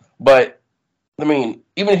injuries, but. I mean,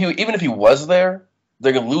 even if he was there,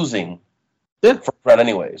 they're losing first round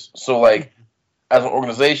anyways. So, like, as an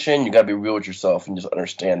organization, you got to be real with yourself and just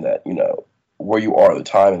understand that, you know, where you are at the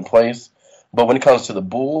time and place. But when it comes to the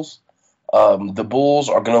Bulls are going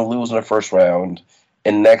to lose in the first round.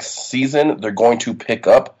 And next season, they're going to pick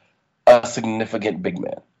up a significant big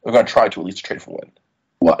man. They're going to try to at least trade for one.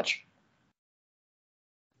 Watch.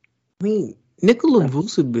 I mean, Nikola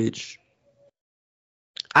Vucevic,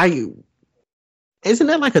 isn't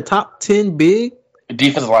that like a top 10 big?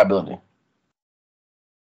 Defensive liability.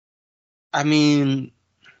 I mean,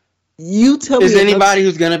 you tell me. Is anybody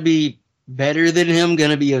who's going to be better than him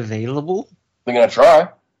going to be available? They're going to try.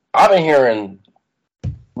 I've been hearing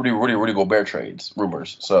Rudy Gobert trades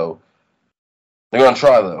rumors, so they're going to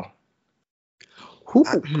try, though.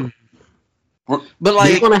 But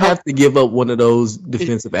like, you're going to have to give up one of those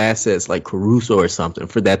defensive assets like Caruso or something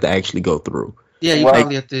for that to actually go through. Yeah, you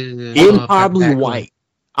probably have to. And probably White.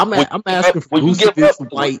 I'm asking for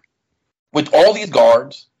Vucevic, White. With all these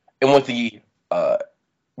guards and with the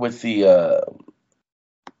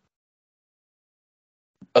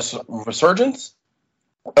resurgence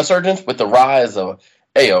with the rise of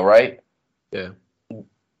Ayo, right? Yeah.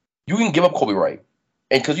 You can give up Kobe Wright,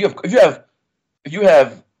 and because if you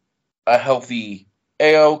have a healthy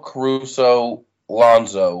Ayo, Caruso,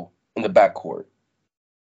 Lonzo in the backcourt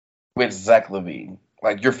with Zach LaVine,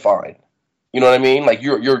 like, you're fine. You know what I mean? Like,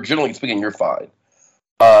 you're generally speaking, you're fine.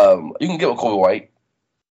 You can give up Kobe White,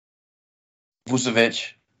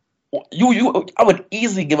 Vucevic. I would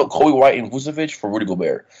easily give up Kobe White and Vucevic for Rudy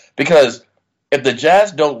Gobert, because if the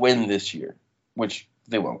Jazz don't win this year, which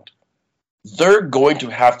they won't, they're going to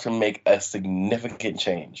have to make a significant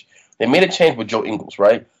change. They made a change with Joe Ingles,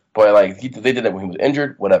 right? But like they did that when he was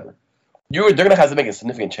injured, whatever. They're going to have to make a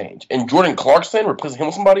significant change. And Jordan Clarkson, replacing him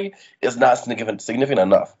with somebody, is not significant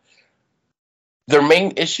enough. Their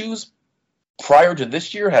main issues prior to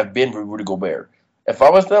this year have been with Rudy Gobert. If I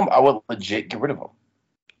was them, I would legit get rid of him.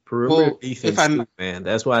 Perimeter defense, man.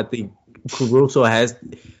 That's why I think Caruso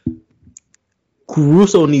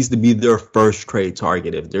needs to be their first trade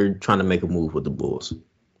target if they're trying to make a move with the Bulls.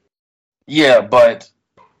 Yeah, but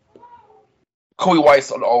Kobe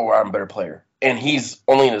White's an all-around better player. And he's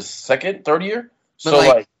only in his second, third year. So,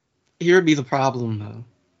 like, here would be the problem,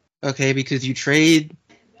 though. Okay, because you trade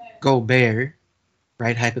Gobert,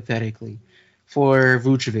 right, hypothetically, for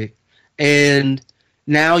Vucevic. And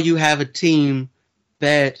now you have a team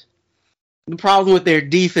that the problem with their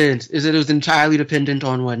defense is that it was entirely dependent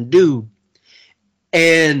on one dude.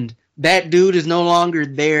 And that dude is no longer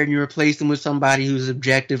there and you replace him with somebody who's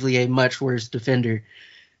objectively a much worse defender.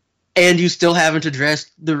 And you still haven't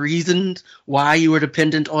addressed the reasons why you were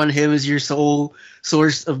dependent on him as your sole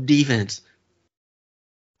source of defense.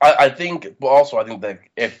 I think that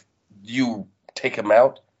if you take him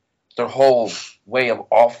out, their whole way of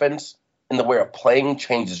offense and the way of playing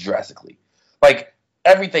changes drastically. Like,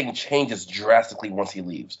 everything changes drastically once he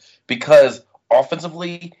leaves. Because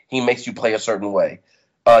offensively, he makes you play a certain way.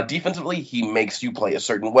 Defensively, he makes you play a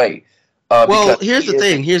certain way. Well, here's the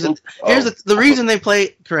thing. Here's the reason they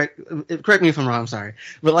play. Correct me if I'm wrong. I'm sorry,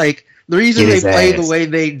 but like the reason they play the way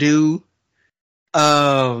they do,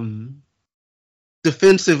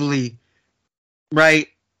 defensively, right?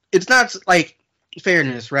 It's not like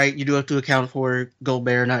fairness, right? You do have to account for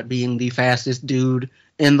Gobert not being the fastest dude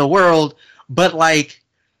in the world, but like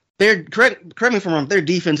correct me if I'm wrong. Their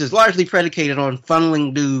defense is largely predicated on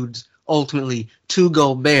funneling dudes ultimately to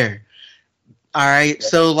Gobert. All right, yeah.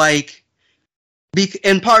 So like.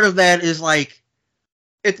 And part of that is, like,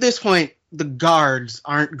 at this point, the guards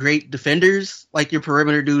aren't great defenders. Like, your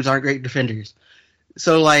perimeter dudes aren't great defenders.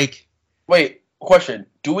 So, like... Wait, question.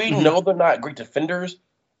 Do we know they're not great defenders?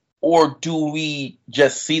 Or do we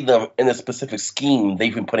just see them in a specific scheme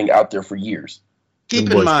they've been putting out there for years?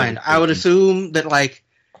 Keep in mind, I would assume that, like...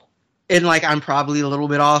 And, like, I'm probably a little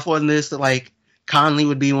bit off on this, that, like, Conley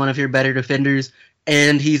would be one of your better defenders.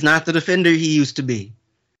 And he's not the defender he used to be.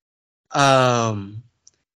 And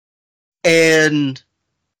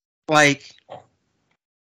like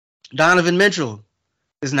Donovan Mitchell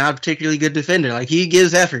is not a particularly good defender. Like, he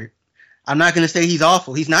gives effort. I'm not going to say he's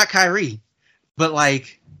awful. He's not Kyrie, but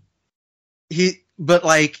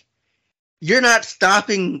you're not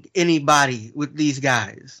stopping anybody with these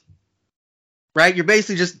guys, right? You're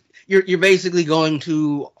basically going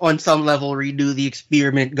to, on some level, redo the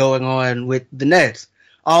experiment going on with the Nets.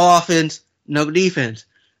 All offense, no defense.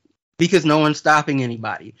 Because no one's stopping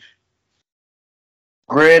anybody.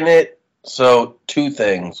 Granted, so two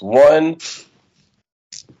things. One,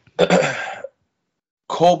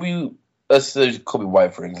 Kobe, let's say Kobe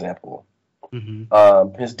White, for example.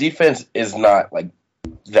 Mm-hmm. His defense is not like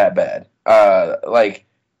that bad.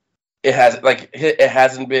 It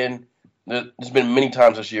hasn't been. There's been many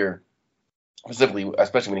times this year, specifically,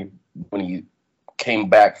 especially when he came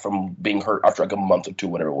back from being hurt after like a month or two,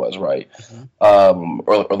 whatever it was, right? Mm-hmm.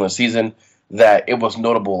 Early in the season, that it was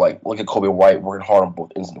notable. Like, look at Kobe White working hard on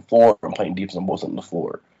both ends of the floor and playing defense on both ends of the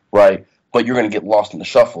floor, right? But you're going to get lost in the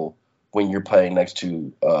shuffle when you're playing next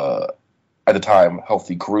to, at the time,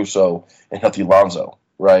 healthy Caruso and healthy Lonzo,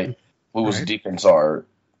 right? Mm-hmm. Whose defense are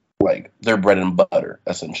like their bread and butter,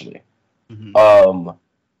 essentially. Mm-hmm.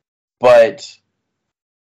 But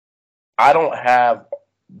I don't have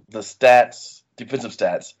the stats. Defensive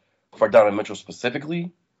stats for Donovan Mitchell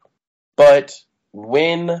specifically, but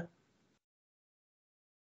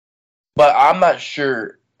I'm not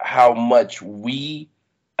sure how much we,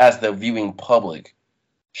 as the viewing public,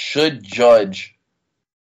 should judge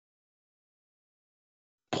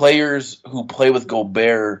players who play with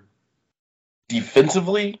Gobert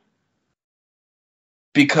defensively,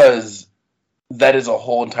 because that is a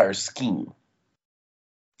whole entire scheme.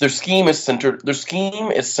 Their scheme is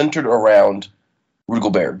centered around Rudy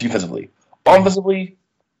Gobert defensively. Offensively,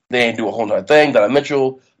 they ain't do a whole entire thing. Donovan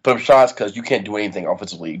Mitchell put up shots because you can't do anything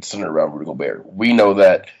offensively centered around Rudy Gobert. We know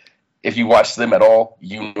that. If you watch them at all,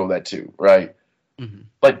 you know that too, right? Mm-hmm.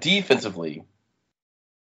 But defensively,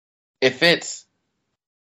 if it's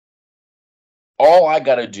all I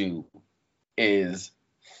gotta do is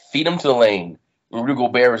feed them to the lane, and Rudy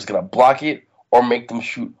Gobert is gonna block it or make them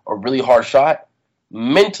shoot a really hard shot,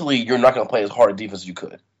 mentally you're not gonna play as hard a defense as you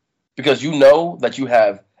could. Because you know that you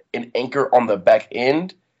have an anchor on the back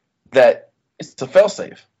end that it's a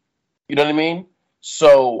failsafe. You know what I mean?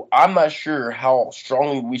 So I'm not sure how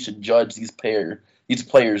strongly we should judge these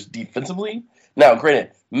players defensively. Now,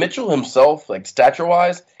 granted, Mitchell himself, like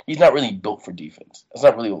stature-wise, he's not really built for defense. It's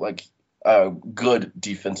not really like good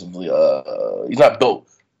defensively. He's not built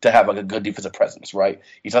to have like a good defensive presence, right?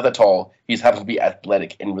 He's not that tall. He just happens to be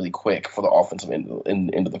athletic and really quick for the offensive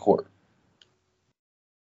end of the court.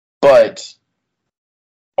 But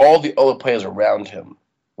all the other players around him,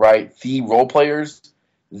 right, the role players,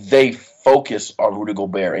 they focus on Rudy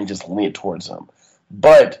Gobert and just lean it towards him.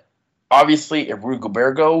 But obviously, if Rudy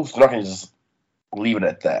Gobert goes, they're not going to just leave it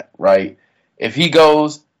at that, right? If he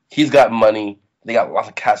goes, he's got money. They got lots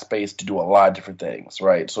of cap space to do a lot of different things,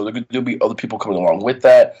 right? So there'll be other people coming along with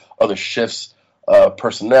that, other shifts,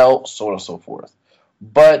 personnel, so on and so forth.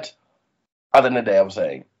 But at the end of the day, I'm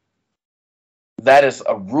saying that is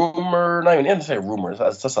a rumor, not even to say rumor,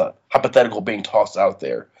 that's just a hypothetical being tossed out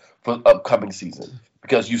there for the upcoming season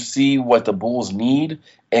because you see what the Bulls need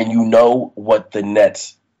and you know what the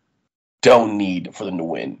Nets don't need for them to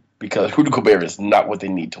win because Rudy Gobert is not what they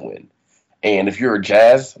need to win. And if you're a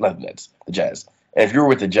Jazz, not the Nets, the Jazz, and if you're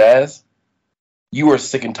with the Jazz, you are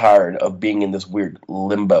sick and tired of being in this weird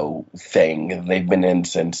limbo thing they've been in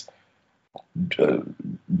since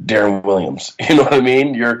Darren Williams. You know what I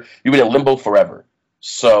mean? You've been in limbo forever.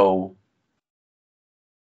 So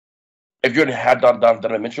if you're going to have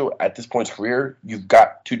Donovan Mitchell at this point in his career, you've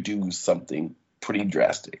got to do something pretty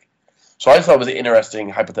drastic. So I thought it was an interesting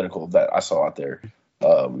hypothetical that I saw out there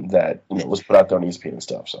that was put out there on ESPN and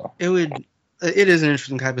stuff. So it is an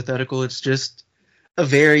interesting hypothetical. It's just a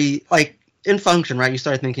very in function, right? You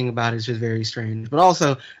start thinking about it, it's just very strange. But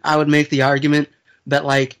also, I would make the argument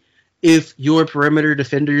that if your perimeter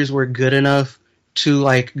defenders were good enough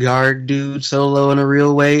to guard dude solo in a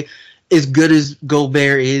real way, as good as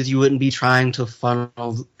Gobert is, you wouldn't be trying to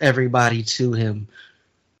funnel everybody to him.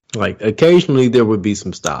 Occasionally there would be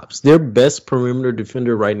some stops. Their best perimeter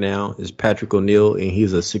defender right now is Patrick O'Neal, and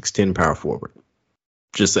he's a 6'10" power forward.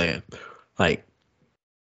 Just saying.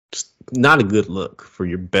 Just not a good look for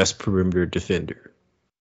your best perimeter defender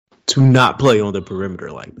to not play on the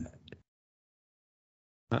perimeter like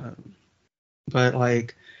that. But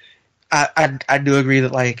I do agree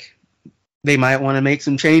that they might want to make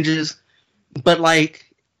some changes. But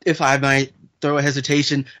if I might throw a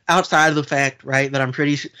hesitation outside of the fact, right, that I'm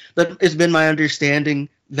pretty sure that it's been my understanding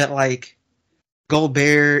that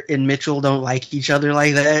Gobert and Mitchell don't like each other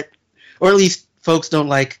like that, or at least folks don't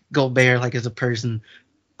like Gobert as a person.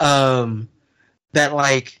 That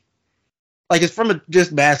it's from a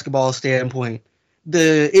just basketball standpoint,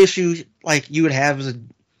 the issue you would have is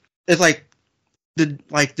the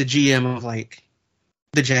GM of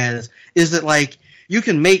the Jazz is that you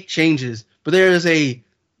can make changes, but there is a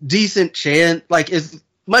decent chance, as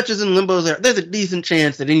much as in limbo there's a decent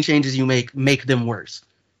chance that any changes you make them worse.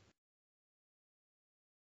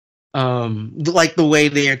 The way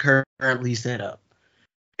they are currently set up.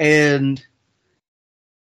 And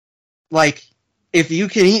if you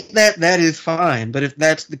can eat that is fine. But if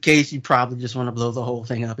that's the case, you probably just want to blow the whole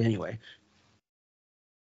thing up anyway.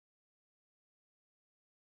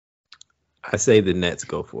 I say the Nets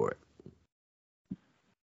go for it.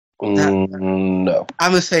 No. I'm going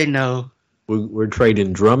to say no. We're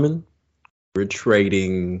trading Drummond. We're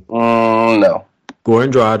trading no.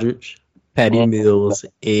 Goran Dragic, Patty Mills,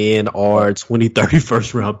 and our 2030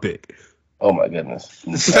 first round pick. Oh my goodness.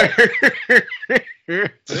 I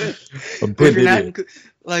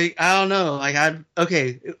don't know.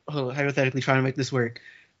 Hypothetically trying to make this work.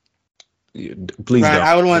 Please right, don't.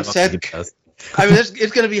 I would want Seth. I mean,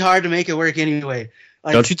 it's going to be hard to make it work anyway.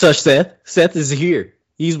 Don't you touch Seth. Seth is here.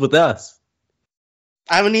 He's with us.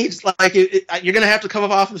 I would need you're going to have to come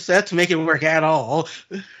off of Seth to make it work at all.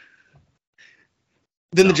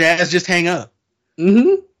 Then the Jazz just hang up.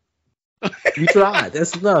 Mm-hmm. You tried.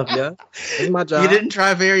 That's enough, yeah. That's my job. You didn't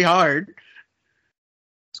try very hard.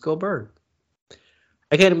 Let's go Bird.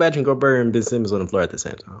 I can't imagine Gobert and Ben Simmons on the floor at the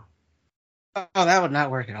same time. Oh, that would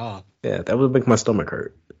not work at all. Yeah, that would make my stomach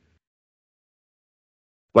hurt.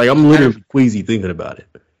 I'm literally queasy thinking about it.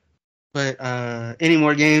 But any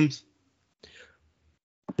more games?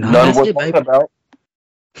 None worth talking about.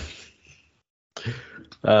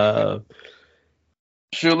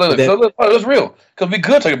 Sure, let's real. Because we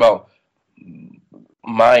could talk about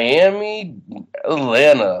Miami,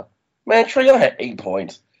 Atlanta. Man, Trae Young had 8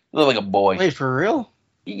 points. He looked like a boy. Wait, for real?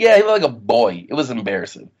 Yeah, he looked like a boy. It was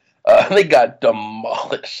embarrassing. They got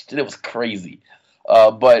demolished. It was crazy.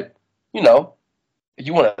 But, if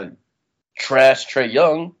you want to trash Trae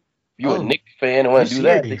Young, if you're a Knicks fan and want to do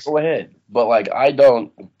that, then go ahead. But, I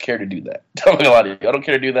don't care to do that. I'm not going to lie to you. I don't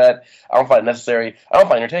care to do that. I don't find it necessary. I don't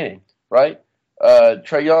find it entertaining, right?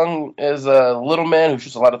 Trae Young is a little man who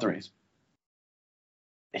shoots a lot of threes.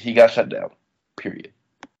 He got shut down, period.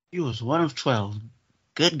 He was 1 of 12.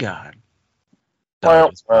 Good God.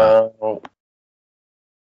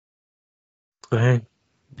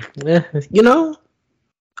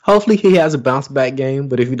 Hopefully he has a bounce back game,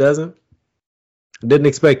 but if he doesn't, didn't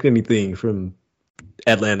expect anything from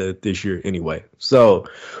Atlanta this year anyway. So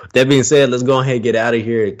that being said, let's go ahead and get out of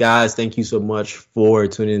here. Guys, thank you so much for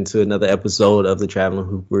tuning into another episode of the Traveling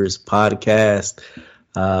Hoopers podcast.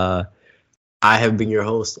 I have been your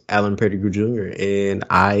host, Alan Pettigrew Jr., and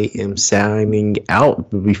I am signing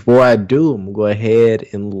out. But before I do, I'm going to go ahead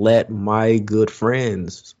and let my good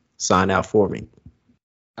friends sign out for me.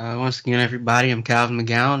 Once again, everybody, I'm Calvin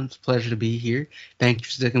McGowan. It's a pleasure to be here. Thank you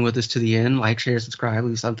for sticking with us to the end. Like, share, subscribe,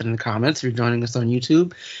 leave something in the comments if you're joining us on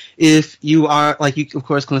YouTube. If you are, you of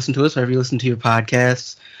course can listen to us wherever you listen to your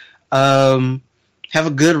podcasts. Have a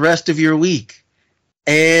good rest of your week.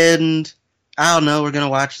 And I don't know, we're going to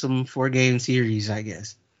watch some 4-game series, I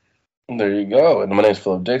guess. There you go. And my name's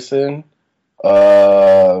Philip Dixon.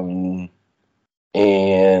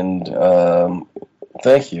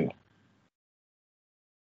 Thank you.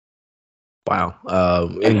 Wow.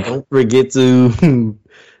 And don't forget to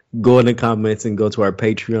go in the comments and go to our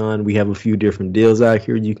Patreon. We have a few different deals out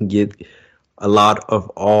here. You can get a lot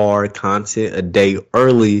of our content a day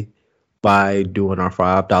early by doing our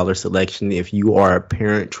 $5 selection. If you are a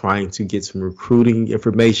parent trying to get some recruiting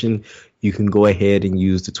information, you can go ahead and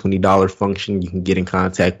use the $20 function. You can get in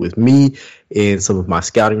contact with me and some of my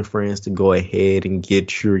scouting friends to go ahead and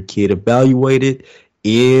get your kid evaluated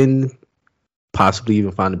and possibly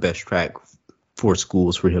even find the best track for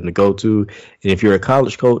schools for him to go to. And if you're a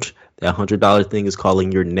college coach, that $100 thing is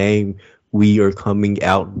calling your name. We are coming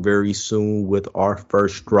out very soon with our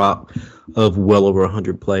first drop of well over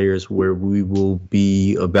 100 players where we will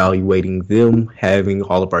be evaluating them, having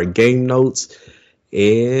all of our game notes,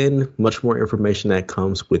 and much more information that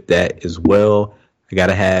comes with that as well. I got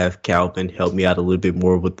to have Calvin help me out a little bit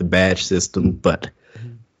more with the badge system, but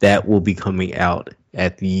that will be coming out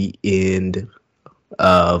at the end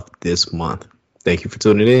of this month. Thank you for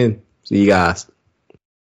tuning in. See you guys.